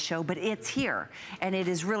time in this show, but it's here. And it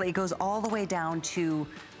is really, it goes all the way down to,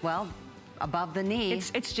 well, above the knee.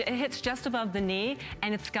 It hits just above the knee,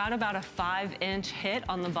 and it's got about a 5-inch hit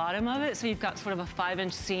on the bottom of it, so you've got sort of a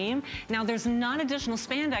 5-inch seam. Now, there's not additional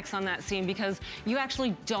spandex on that seam because you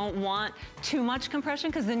actually don't want too much compression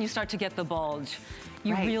because then you start to get the bulge.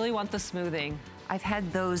 You really want the smoothing. I've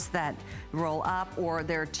had those that roll up or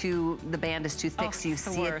the band is too thick so you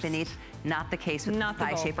see it beneath. Not the case with the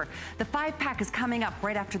thigh shaper. The 5-pack is coming up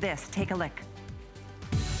right after this. Take a look.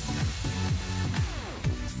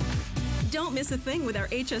 Don't miss a thing with our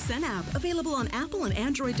HSN app, available on Apple and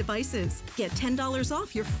Android devices. Get $10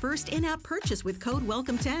 off your first in-app purchase with code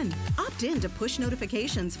WELCOME10. Opt in to push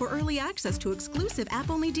notifications for early access to exclusive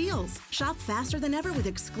app-only deals. Shop faster than ever with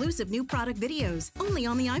exclusive new product videos, only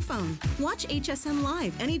on the iPhone. Watch HSN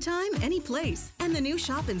live anytime, any place. And the new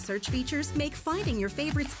shop and search features make finding your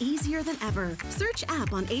favorites easier than ever. Search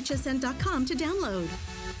app on hsn.com to download.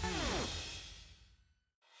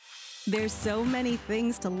 There's so many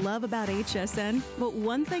things to love about HSN, but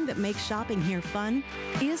one thing that makes shopping here fun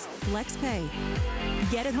is FlexPay.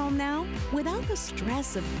 Get it home now without the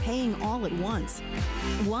stress of paying all at once.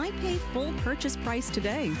 Why pay full purchase price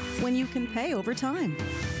today when you can pay over time?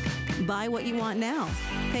 Buy what you want now,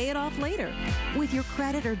 pay it off later with your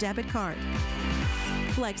credit or debit card.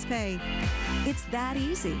 FlexPay. It's that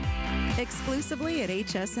easy. Exclusively at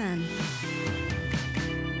HSN.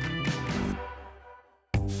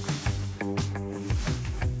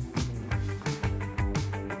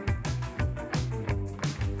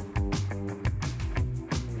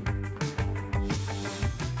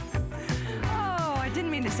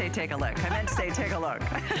 Take a look. I meant to say take a look.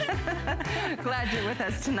 Glad you're with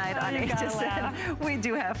us tonight on HSN. We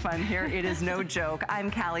do have fun here. It is no joke.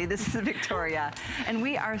 I'm Callie. This is Victoria. And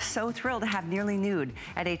we are so thrilled to have Nearly Nude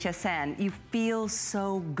at HSN. You feel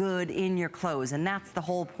so good in your clothes, and that's the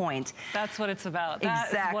whole point. That's what it's about.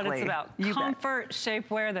 That's what it's about. Comfort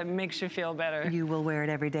shapewear that makes you feel better. You will wear it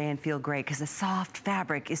every day and feel great because the soft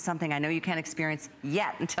fabric is something I know you can't experience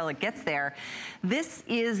yet until it gets there. This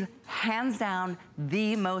is hands down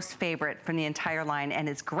the most favorite from the entire line, and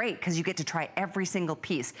it's great because you get to try every single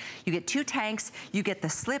piece. You get 2 tanks, you get the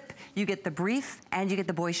slip, you get the brief, and you get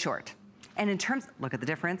the boy short. And in terms, look at the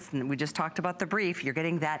difference, and we just talked about the brief, you're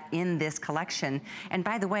getting that in this collection. And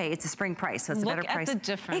by the way, it's a spring price, so it's a better price. Look at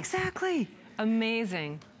the difference. Exactly.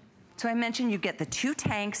 Amazing. So I mentioned you get the 2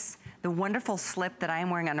 tanks, the wonderful slip that I am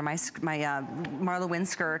wearing under my Marla Wynn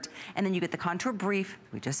skirt, and then you get the contour brief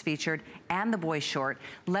we just featured, and the boy short.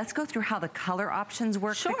 Let's go through how the color options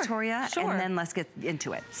work, Victoria, and then let's get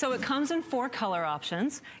into it. So it comes in 4 color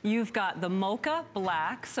options. You've got the mocha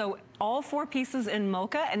black, so all 4 pieces in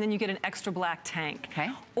mocha, and then you get an extra black tank. Okay.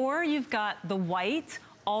 Or you've got the white,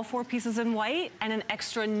 all 4 pieces in white, and an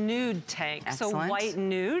extra nude tank. Excellent. So white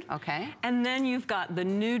nude. Okay. And then you've got the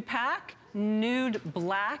nude pack. Nude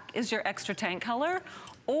black is your extra tank color.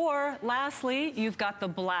 Or lastly, you've got the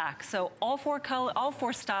black. So all 4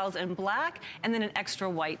 styles in black, and then an extra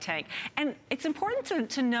white tank. And it's important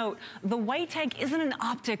to note, the white tank isn't an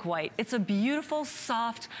optic white. It's a beautiful,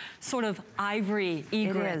 soft, sort of ivory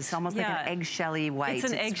egret. It is, almost like an eggshelly white.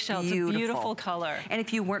 It's an eggshell, it's a beautiful color. And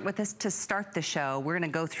if you weren't with us to start the show, we're gonna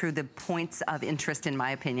go through the points of interest, in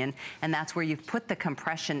my opinion, and that's where you've put the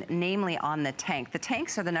compression, namely on the tank. The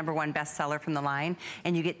tanks are the #1 bestseller from the line,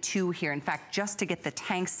 and you get 2 here. In fact, just to get the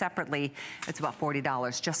tanks separately, it's about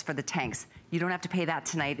 $40 just for the tanks. You don't have to pay that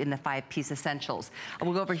tonight in the 5-piece essentials.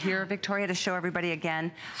 We'll go over here, Victoria, to show everybody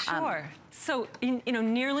again. Sure. So, you know,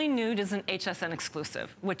 Nearly Nude is an HSN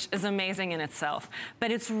exclusive, which is amazing in itself. But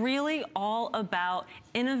it's really all about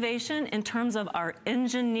innovation in terms of our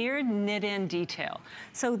engineered knit-in detail.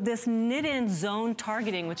 So this knit-in zone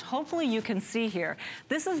targeting, which hopefully you can see here,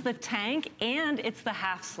 this is the tank and it's the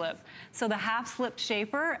half slip. So the half slip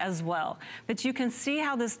shaper as well. But you can see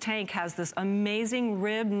how this tank has this amazing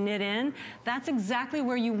rib knit in. That's exactly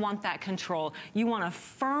where you want that control. You want a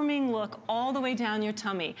firming look all the way down your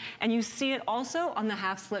tummy. And you see it also on the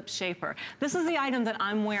half slip shaper. This is the item that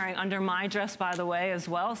I'm wearing under my dress, by the way, as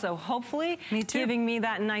well. So hopefully giving me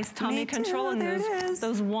that nice tummy control and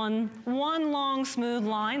those one long smooth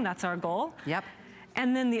line. That's our goal. Yep.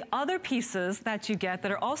 And then the other pieces that you get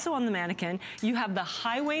that are also on the mannequin, you have the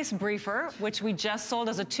high waist briefer, which we just sold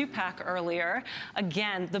as a 2-pack earlier.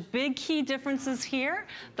 Again, the big key differences here,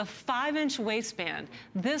 the 5-inch waistband.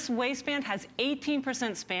 This waistband has 18%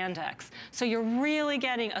 spandex. So you're really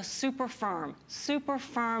getting a super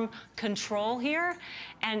firm control here.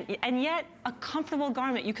 And yet a comfortable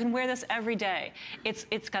garment. You can wear this every day.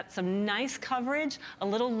 It's got some nice coverage, a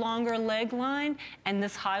little longer leg line, and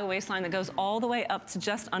this high waistline that goes all the way up to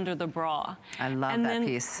just under the bra. I love that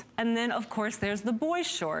piece. And then, of course, there's the boys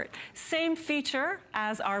short. Same feature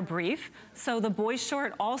as our brief. So the boys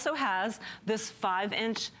short also has this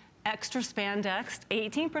 5-inch extra spandex,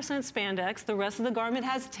 18% spandex. The rest of the garment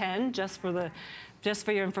has 10, just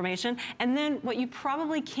for your information. And then what you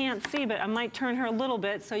probably can't see, but I might turn her a little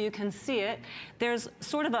bit so you can see it, there's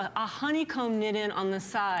sort of a honeycomb knit in on the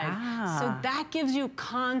side. So that gives you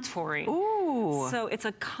contouring. Ooh. So it's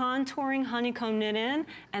a contouring honeycomb knit in,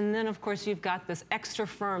 and then of course you've got this extra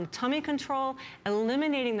firm tummy control,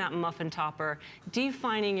 eliminating that muffin topper,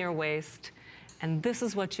 defining your waist. And this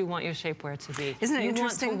is what you want your shapewear to be. Isn't it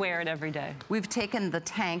interesting? You want to wear it every day. We've taken the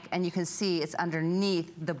tank and you can see it's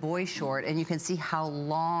underneath the boy short and you can see how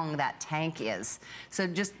long that tank is. So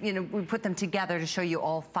just, you know, we put them together to show you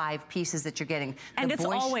all 5 pieces that you're getting. And it's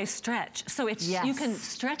always stretch. So it's you can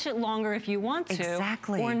stretch it longer if you want to.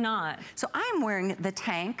 Or not. So I'm wearing the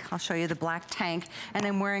tank. I'll show you the black tank. And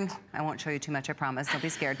I'm wearing, I won't show you too much, I promise. Don't be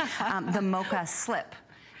scared. The mocha slip.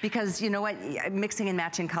 Because you know what, mixing and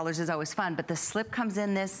matching colors is always fun, but the slip comes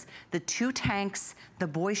in this, the 2 tanks, the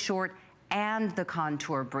boy short, and the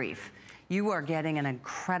contour brief. You are getting an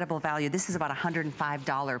incredible value. This is about a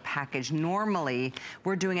 $105 package. Normally,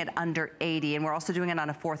 we're doing it under $80, and we're also doing it on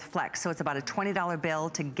a 4th flex, so it's about a $20 bill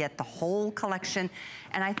to get the whole collection,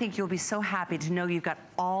 and I think you'll be so happy to know you've got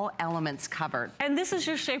all elements covered. And this is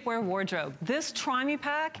your shapewear wardrobe. This Try Me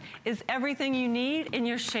pack is everything you need in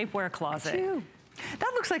your shapewear closet.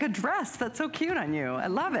 That looks like a dress. That's so cute on you. I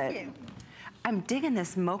love it. Thank you. I'm digging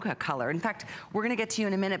this mocha color. In fact, we're gonna get to you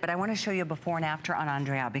in a minute, but I wanna show you a before and after on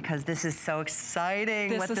Andrea because this is so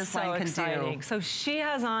exciting what this line can do. So she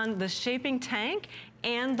has on the shaping tank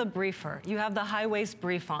and the briefer. You have the high waist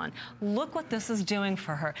brief on. Look what this is doing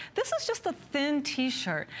for her. This is just a thin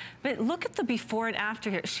t-shirt, but look at the before and after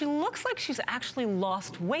here. She looks like she's actually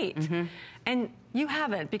lost weight. And you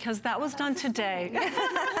haven't, because that was done today.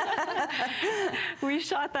 We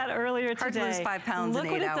shot that earlier today. Hard to lose 5 pounds in 8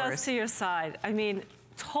 hours. Look what it does to your side. I mean,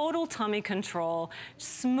 total tummy control,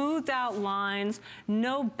 smoothed out lines,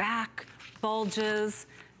 no back bulges.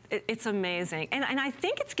 It's amazing. And I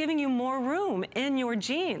think it's giving you more room in your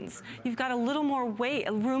jeans. You've got a little more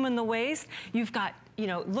room in the waist. You've got, you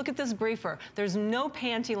know, look at this briefer. There's no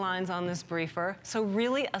panty lines on this briefer. So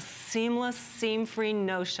really a seamless, seam-free,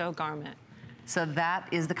 no-show garment. So that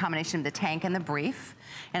is the combination of the tank and the brief.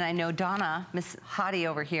 And I know Donna, Miss Hottie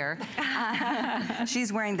over here,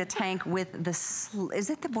 she's wearing the tank with the, is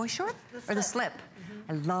it the boy short? Or the slip?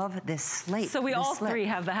 I love this slip. So we all 3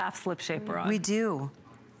 have the half slip shaper on. We do.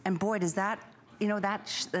 And boy, does that, you know,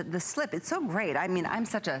 the slip, it's so great. I mean, I'm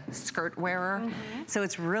such a skirt wearer, so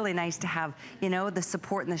it's really nice to have, you know, the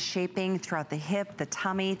support and the shaping throughout the hip, the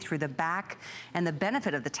tummy, through the back, and the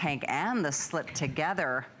benefit of the tank and the slip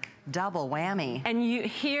together. Double whammy. And you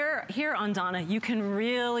here on Donna, you can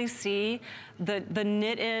really see the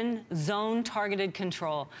knit-in zone targeted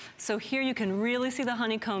control. So here you can really see the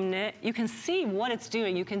honeycomb knit. You can see what it's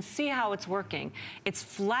doing. You can see how it's working. It's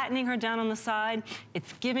flattening her down on the side.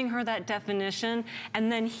 It's giving her that definition.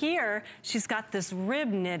 And then here, she's got this rib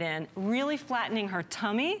knit in, really flattening her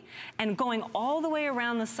tummy and going all the way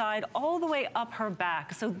around the side, all the way up her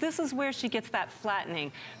back. So this is where she gets that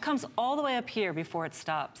flattening. Comes all the way up here before it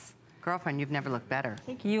stops. Girlfriend, you've never looked better.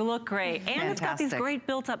 You look great. And it's got these great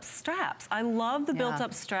built-up straps. I love the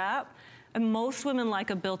built-up strap. And most women like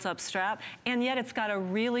a built-up strap, and yet it's got a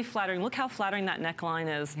really flattering, look how flattering that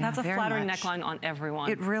neckline is. Yeah, that's a flattering neckline on everyone.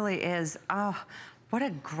 It really is. Oh, what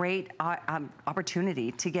a great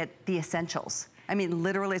opportunity to get the essentials. I mean,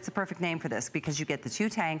 literally, it's the perfect name for this because you get the 2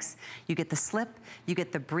 tanks, you get the slip, you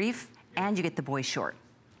get the brief, and you get the boy short.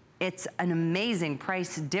 It's an amazing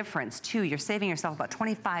price difference too. You're saving yourself about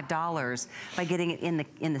 $25 by getting it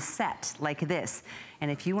in the set like this.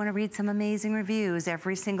 And if you want to read some amazing reviews,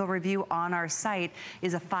 every single review on our site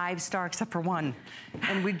is a 5-star except for one.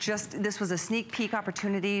 And this was a sneak peek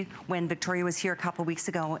opportunity when Victoria was here a couple weeks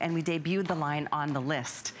ago and we debuted the line on the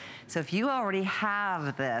list. So if you already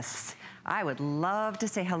have this, I would love to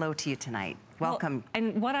say hello to you tonight. Welcome. Well,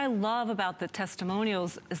 and what I love about the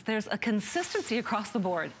testimonials is there's a consistency across the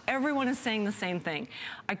board. Everyone is saying the same thing.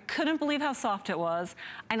 I couldn't believe how soft it was,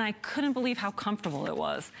 and I couldn't believe how comfortable it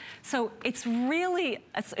was. So it's really,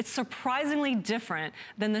 it's surprisingly different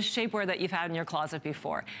than the shapewear that you've had in your closet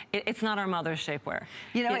before. It's not our mother's shapewear.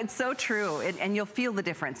 You know, it's so true, and you'll feel the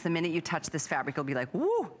difference. The minute you touch this fabric, you'll be like,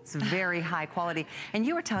 woo, it's very high quality. And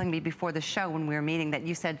you were telling me before the show when we were meeting that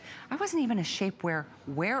you said, I wasn't even a shapewear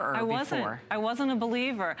wearer before. I wasn't a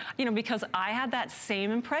believer, you know, because I had that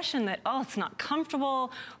same impression that, oh, it's not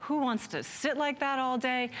comfortable. Who wants to sit like that all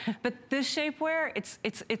day? But this shapewear,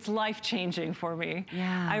 it's life-changing for me.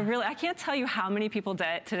 Yeah. I can't tell you how many people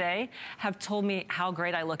today have told me how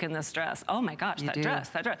great I look in this dress. Oh my gosh, that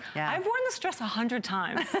dress. Yeah. I've worn this dress 100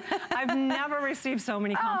 times. I've never received so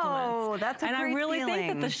many compliments. Oh, that's a great And I really feeling.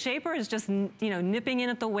 think that the shaper is just, you know, nipping in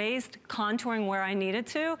at the waist, contouring where I need it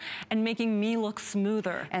to, and making me look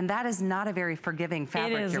smoother. And that is not a very forgiving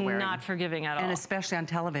fabric you're wearing. It is not forgiving at all. And especially on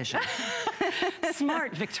television.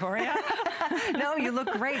 Smart, Victoria. No, you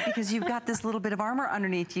look great because you've got this little bit of armor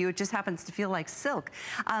underneath you. It just happens to feel like silk.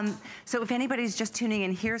 So if anybody's just tuning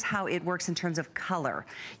in, here's how it works in terms of color.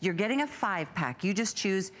 You're getting a 5-pack. You just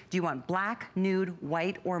choose, do you want black, nude,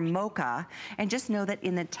 white, or mocha? And just know that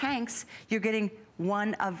in the tanks, you're getting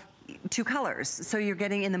one of 2 colors. So you're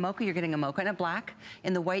getting, in the mocha, you're getting a mocha and a black.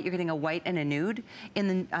 In the white, you're getting a white and a nude.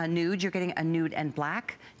 In the nude, you're getting a nude and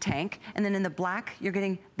black tank. And then in the black, you're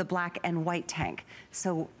getting the black and white tank.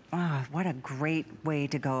 So, what a great way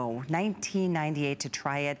to go. $19.98 to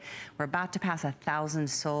try it. We're about to pass 1,000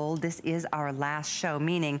 sold. This is our last show,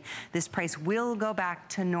 meaning this price will go back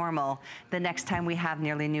to normal the next time we have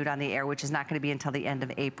Nearly Nude on the air, which is not going to be until the end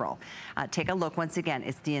of April. Take a look. Once again,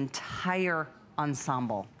 it's the entire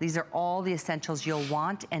ensemble. These are all the essentials you'll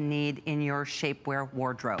want and need in your shapewear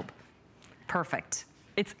wardrobe. Perfect.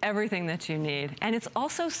 It's everything that you need. And it's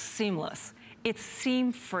also seamless. It's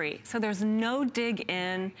seam-free. So there's no dig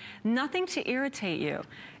in, nothing to irritate you.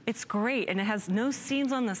 It's great, and it has no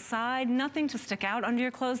seams on the side, nothing to stick out under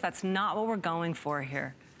your clothes. That's not what we're going for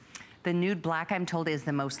here. The nude black, I'm told, is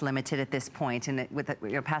the most limited at this point, and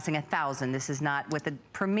you're passing 1,000. This is not with the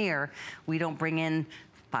premiere. We don't bring in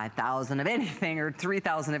 5,000 of anything or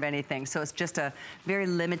 3,000 of anything. So it's just a very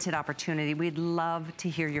limited opportunity. We'd love to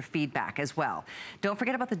hear your feedback as well. Don't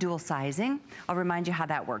forget about the dual sizing. I'll remind you how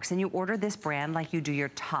that works. And you order this brand like you do your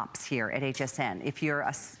tops here at HSN. If you're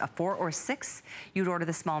a 4 or 6, you'd order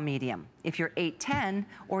the small medium. If you're 8-10,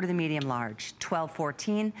 order the medium large.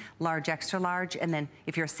 12-14, large extra large. And then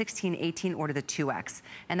if you're 16-18, order the 2X.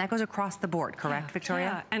 And that goes across the board, correct,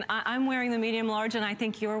 Victoria? Yeah, and I'm wearing the medium large, and I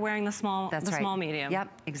think you're wearing the small, small medium. Yep.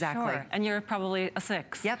 Exactly. Sure. And you're probably a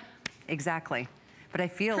 6. Yep, exactly. But I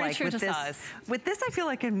feel Pretty like true to with this, I feel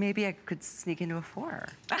like maybe I could sneak into a 4.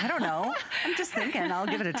 I don't know. I'm just thinking I'll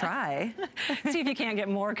give it a try. See if you can't get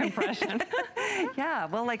more compression. Yeah,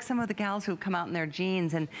 well, like some of the gals who come out in their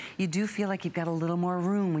jeans, and you do feel like you've got a little more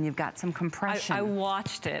room when you've got some compression. I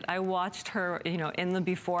watched it. I watched her, you know, in the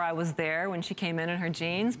before I was there when she came in her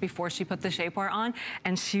jeans, before she put the shapewear on,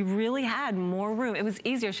 and she really had more room. It was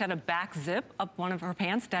easier. She had a back zip up one of her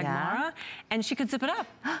pants, Dagmara, and she could zip it up.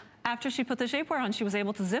 After she put the shapewear on, she was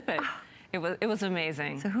able to zip it. It was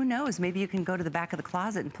amazing. So who knows? Maybe you can go to the back of the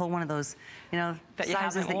closet and pull one of those, you know, that you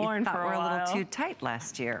sizes that you thought were a little too tight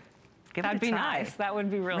last year. That'd be nice. That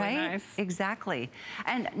would be really nice. Exactly.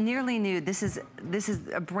 And Nearly Nude, this is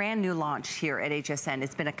a brand new launch here at HSN.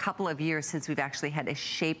 It's been a couple of years since we've actually had a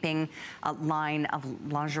shaping line of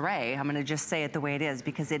lingerie. I'm going to just say it the way it is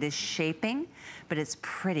because it is shaping, but it's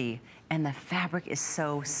pretty and the fabric is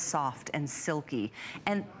so soft and silky.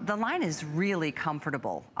 And the line is really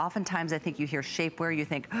comfortable. Oftentimes I think you hear shapewear, you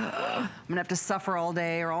think, I'm gonna have to suffer all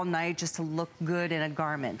day or all night just to look good in a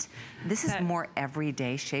garment. This is more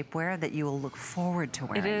everyday shapewear that you will look forward to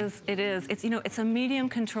wearing. It is, it is. It's, you know, it's a medium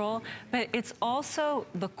control, but it's also,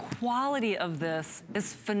 the quality of this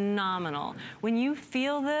is phenomenal. When you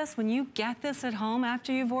feel this, when you get this at home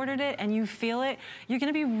after you've ordered it and you feel it, you're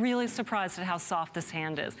gonna be really surprised at how soft this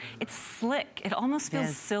hand is. It's slick, it almost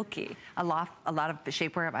feels silky. A lot of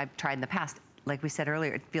shapewear I've tried in the past, like we said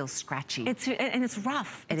earlier, it feels scratchy. And it's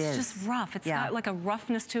rough. It's just rough. It's got like a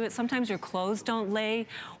roughness to it. Sometimes your clothes don't lay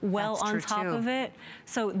well on top of it.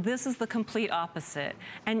 So this is the complete opposite.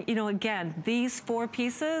 And you know, again, these 4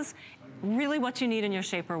 pieces, really what you need in your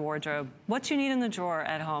shapewear wardrobe, what you need in the drawer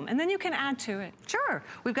at home, and then you can add to it. Sure,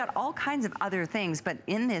 we've got all kinds of other things, but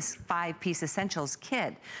in this 5-piece essentials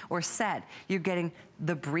kit or set, you're getting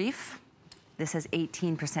the brief. This has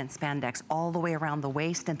 18% spandex all the way around the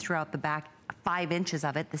waist and throughout the back, 5 inches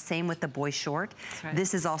of it, the same with the boy short. Right.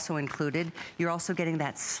 This is also included. You're also getting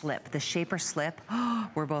that slip, the shaper slip.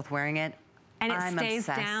 We're both wearing it. And it I'm stays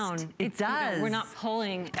obsessed. down. It does. You know, we're not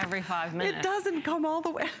pulling every 5 minutes. It doesn't come all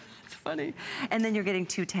the way. It's funny. And then you're getting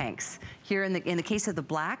 2 tanks. Here in the case of the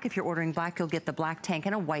black, if you're ordering black, you'll get the black tank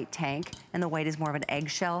and a white tank, and the white is more of an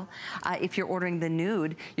eggshell. If you're ordering the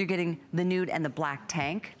nude, you're getting the nude and the black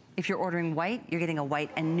tank. If you're ordering white, you're getting a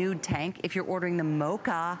white and nude tank. If you're ordering the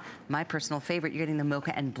mocha, my personal favorite, you're getting the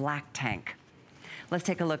mocha and black tank. Let's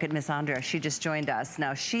take a look at Miss Andrea. She just joined us.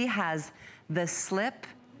 Now, she has the slip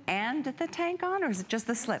and the tank on, or is it just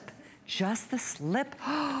the slip? Just the slip.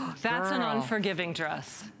 That's an unforgiving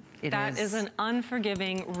dress. That is an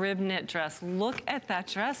unforgiving rib knit dress. Look at that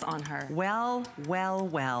dress on her. Well, well,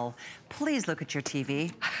 well. Please look at your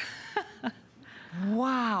TV.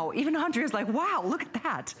 Wow, even Andrea's like, wow, look at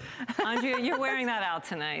that. Andrea, you're wearing that out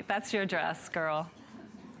tonight. That's your dress, girl.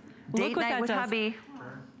 Date night with hubby.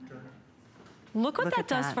 Look what that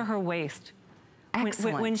does for her waist.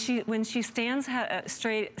 Excellent. When she stands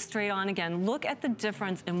straight on again, look at the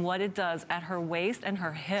difference in what it does at her waist and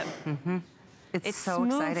her hip. Mm-hmm. It's so exciting. It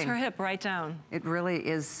exciting. smooths her hip right down. It really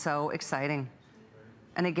is so exciting.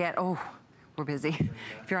 And again, we're busy.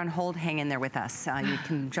 If you're on hold, hang in there with us. You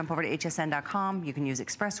can jump over to hsn.com. You can use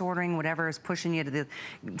express ordering, whatever is pushing you to the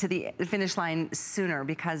finish line sooner,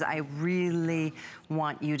 because I really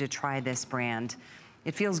want you to try this brand.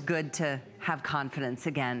 It feels good to have confidence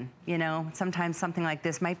again. You know, sometimes something like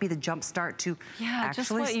this might be the jump start to actually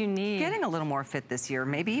just what you need. Getting a little more fit this year,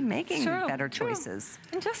 maybe making better choices.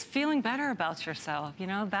 And just feeling better about yourself. You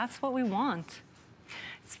know, that's what we want.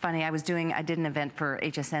 It's funny, I did an event for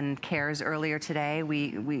HSN Cares earlier today.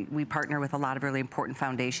 We partner with a lot of really important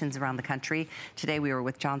foundations around the country. Today we were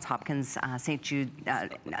with Johns Hopkins St. Jude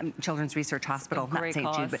Children's Research Hospital, not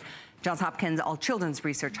St. Jude, but Johns Hopkins All Children's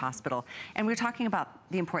Research Hospital. And we were talking about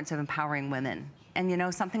the importance of empowering women. And you know,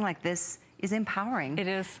 something like this is empowering. It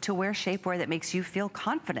is. To wear shapewear that makes you feel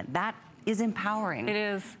confident. That is empowering. It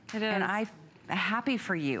is, it is. And I'm happy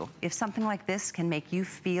for you if something like this can make you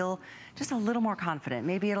feel just a little more confident.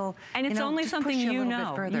 Maybe it'll, and it's only something you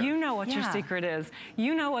know. You know what your Yeah. secret is.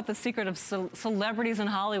 You know what the secret of celebrities in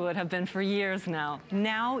Hollywood have been for years now.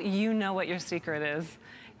 Now you know what your secret is.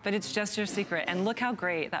 But it's just your secret, and look how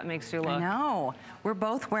great that makes you look. I know. We're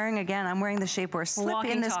both wearing, again, I'm wearing the shapewear slip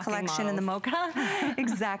in this collection in the mocha.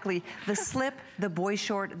 Exactly. The slip, the boy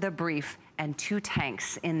short, the brief, and 2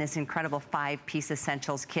 tanks in this incredible 5-piece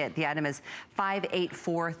essentials kit. The item is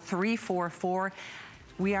 584344.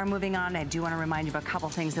 We are moving on. I do want to remind you of a couple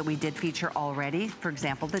things that we did feature already. For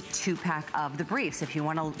example, the 2-pack of the briefs. If you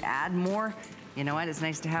want to add more, you know what, it's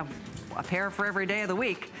nice to have a pair for every day of the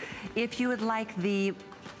week. If you would like the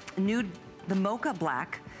nude, the mocha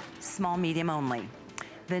black, small, medium only.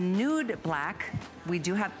 The nude black, we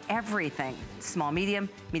do have everything. Small, medium,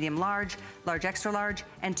 medium, large, large, extra large,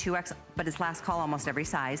 and 2X, but it's last call almost every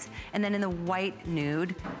size. And then in the white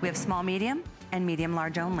nude, we have small, medium, and medium,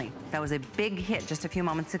 large only. That was a big hit just a few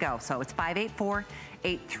moments ago. So it's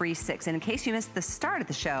 584836. And in case you missed the start of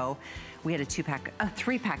the show, we had a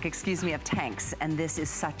 3-pack, excuse me, of tanks, and this is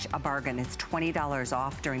such a bargain. It's $20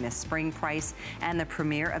 off during the spring price and the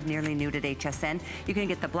premiere of Nearly Nude at HSN. You can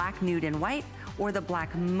get the black nude and white or the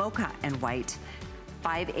black mocha and white.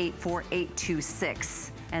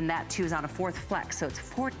 584826. And that too is on a 4th flex, so it's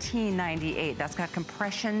 $14.98. That's got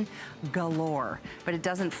compression galore, but it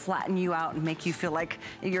doesn't flatten you out and make you feel like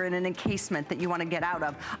you're in an encasement that you want to get out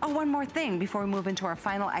of. Oh, one more thing before we move into our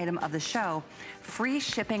final item of the show. Free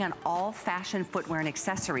shipping on all fashion footwear and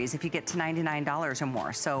accessories if you get to $99 or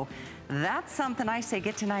more. So that's something I say,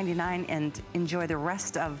 get to $99 and enjoy the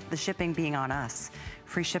rest of the shipping being on us.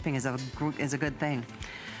 Free shipping is a good thing.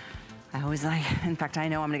 I always like, in fact, I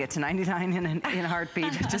know I'm gonna get to 99 in a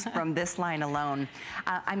heartbeat just from this line alone.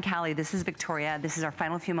 I'm Callie, this is Victoria. This is our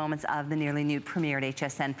final few moments of the Nearly Nude premiere at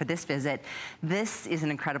HSN for this visit. This is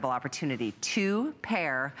an incredible opportunity. 2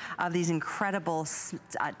 pair of these incredible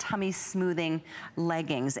tummy smoothing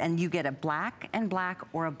leggings, and you get a black and black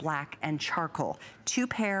or a black and charcoal. 2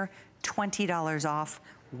 pair, $20 off.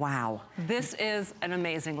 Wow. This is an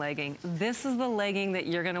amazing legging. This is the legging that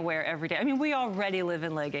you're gonna wear every day. I mean, we already live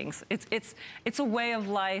in leggings. It's a way of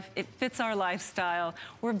life. It fits our lifestyle.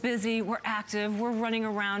 We're busy, we're active, we're running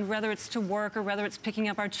around, whether it's to work or whether it's picking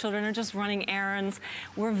up our children or just running errands.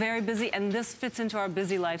 We're very busy, and this fits into our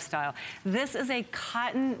busy lifestyle. This is a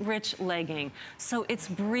cotton-rich legging, so it's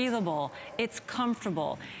breathable, it's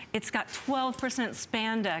comfortable. It's got 12%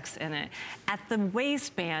 spandex in it. At the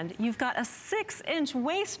waistband, you've got a 6-inch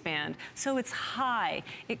waistband, so it's high.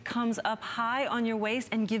 It comes up high on your waist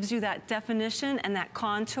and gives you that definition and that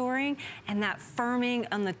contouring and that firming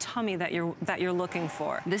on the tummy that you're looking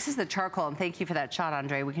for. This is the charcoal, and thank you for that shot,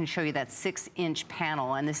 Andre. We can show you that 6-inch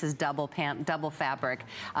panel, and this is double fabric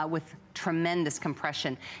with tremendous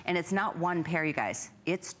compression. And it's not 1 pair, you guys.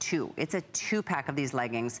 It's 2. It's a 2-pack of these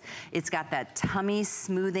leggings. It's got that tummy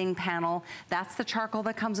smoothing panel. That's the charcoal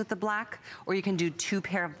that comes with the black, or you can do 2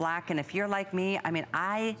 pair of black. And if you're like me, I mean,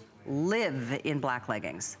 I live in black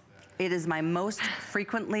leggings. It is my most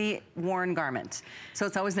frequently worn garment. So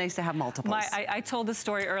it's always nice to have multiples. I told this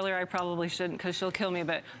story earlier, I probably shouldn't because she'll kill me,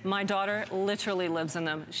 but my daughter literally lives in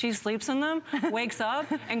them. She sleeps in them, wakes up,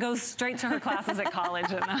 and goes straight to her classes at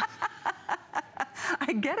college in them.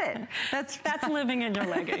 I get it. That's living in your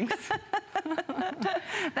leggings.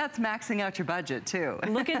 That's maxing out your budget too.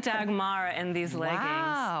 Look at Dagmara in these leggings.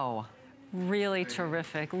 Wow. Really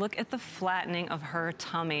terrific. Look at the flattening of her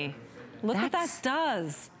tummy. Look what that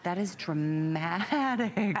does. That is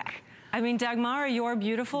dramatic. I mean, Dagmara, you're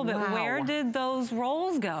beautiful, but wow. Where did those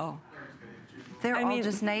rolls go? They're all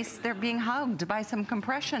just nice. They're being hugged by some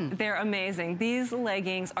compression. They're amazing. These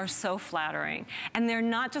leggings are so flattering. And they're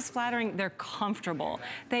not just flattering, they're comfortable.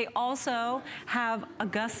 They also have a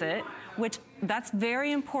gusset, which that's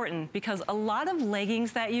very important because a lot of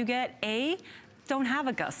leggings that you get, don't have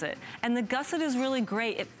a gusset. And the gusset is really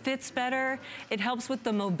great. It fits better. It helps with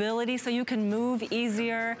the mobility so you can move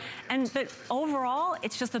easier. But overall,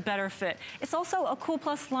 it's just a better fit. It's also a Cool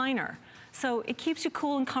Plus liner. So it keeps you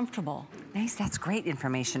cool and comfortable. Nice, that's great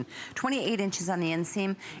information. 28 inches on the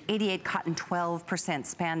inseam, 88 cotton, 12%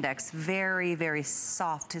 spandex. Very, very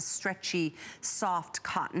soft, stretchy, soft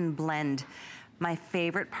cotton blend. My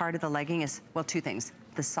favorite part of the legging is, well, 2 things.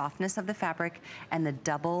 The softness of the fabric and the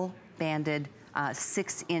double banded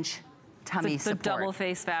 6-inch tummy support. The double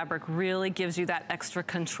face fabric really gives you that extra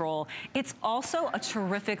control. It's also a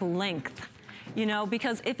terrific length. You know,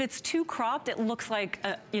 because if it's too cropped, it looks like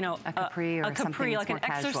a capri or something like an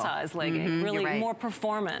exercise legging, really more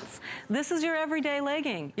performance. This is your everyday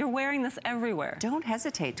legging. You're wearing this everywhere. Don't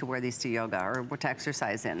hesitate to wear these to yoga or to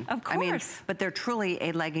exercise in. Of course. I mean, but they're truly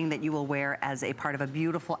a legging that you will wear as a part of a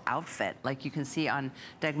beautiful outfit, like you can see on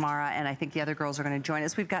Dagmara, and I think the other girls are going to join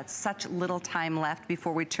us. We've got such little time left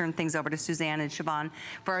before we turn things over to Suzanne and Siobhan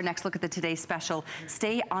for our next look at the Today Special.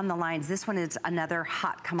 Stay on the lines. This one is another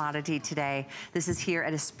hot commodity today. This is here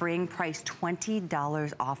at a spring price,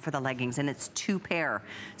 $20 off for the leggings, and it's 2 pair.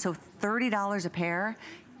 So $30 a pair.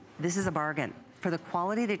 This is a bargain. For the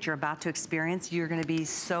quality that you're about to experience, you're gonna be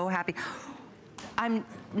so happy. I'm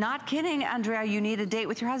not kidding, Andrea, you need a date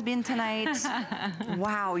with your husband tonight.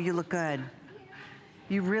 Wow, you look good.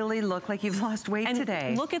 You really look like you've lost weight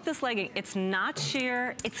today. Look at this legging. It's not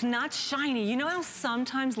sheer, it's not shiny. You know how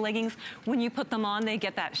sometimes leggings, when you put them on, they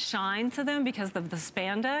get that shine to them because of the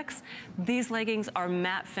spandex? These leggings are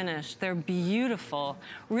matte finish. They're beautiful.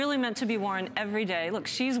 Really meant to be worn every day. Look,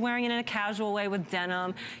 she's wearing it in a casual way with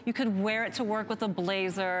denim. You could wear it to work with a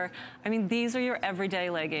blazer. I mean, these are your everyday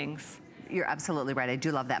leggings. You're absolutely right. I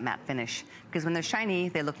do love that matte finish because when they're shiny,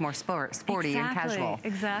 they look more sporty and casual.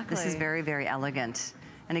 Exactly. This is very, very elegant.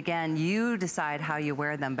 And again, you decide how you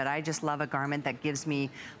wear them, but I just love a garment that gives me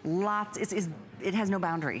lots, it has no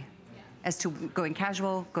boundary as to going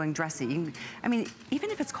casual, going dressy. I mean, even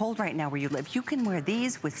if it's cold right now where you live, you can wear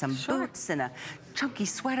these with some boots and a chunky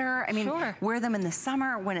sweater. I mean, wear them in the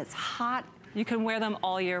summer when it's hot. You can wear them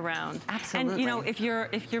all year round. Absolutely. And you know, if you're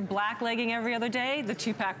blacklegging every other day, the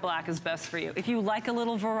 2-pack black is best for you. If you like a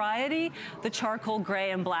little variety, the charcoal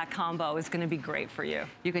gray and black combo is going to be great for you.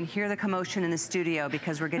 You can hear the commotion in the studio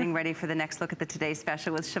because we're getting ready for the next look at the Today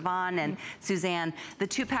Special with Siobhan and Suzanne. The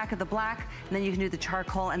 2-pack of the black, and then you can do the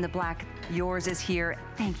charcoal and the black. Yours is here.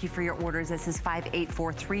 Thank you for your orders. This is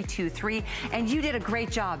 584323. And you did a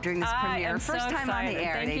great job during this premiere. First time on the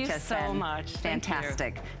air at HSN. Thank you so much.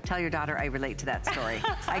 Fantastic. Tell your daughter I relate to that story.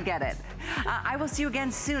 I get it. I will see you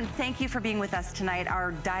again soon. Thank you for being with us tonight.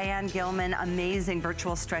 Our Diane Gilman amazing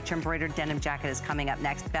virtual stretch embroidered denim jacket is coming up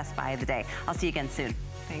next. Best Buy of the day. I'll see you again soon.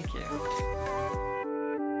 Thank you.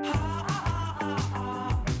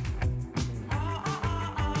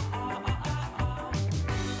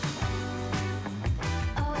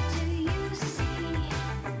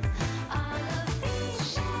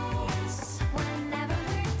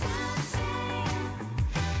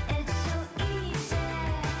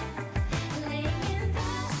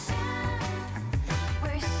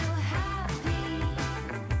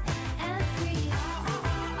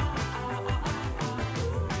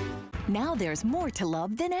 Now there's more to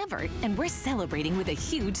love than ever, and we're celebrating with a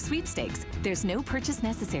huge sweepstakes. There's no purchase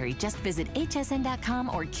necessary. Just visit hsn.com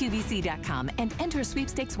or qvc.com and enter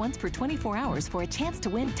sweepstakes once per 24 hours for a chance to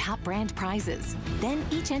win top brand prizes. Then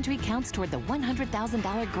each entry counts toward the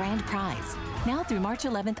 $100,000 grand prize. Now through March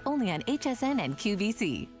 11th only on HSN and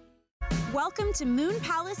QVC. Welcome to Moon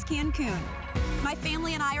Palace Cancun. My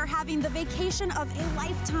family and I are having the vacation of a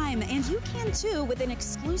lifetime, and you can too with an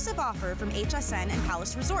exclusive offer from HSN and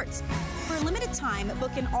Palace Resorts. For a limited time,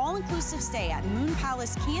 book an all-inclusive stay at Moon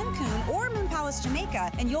Palace Cancun or Moon Palace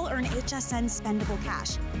Jamaica, and you'll earn HSN spendable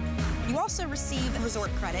cash. You also receive resort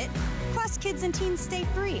credit, plus kids and teens stay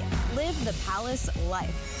free. Live the Palace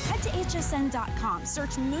life. Head to hsn.com,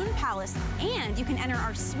 search Moon Palace, and you can enter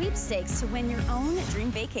our sweepstakes to win your own dream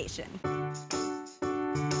vacation.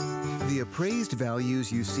 The appraised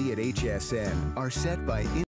values you see at HSN are set by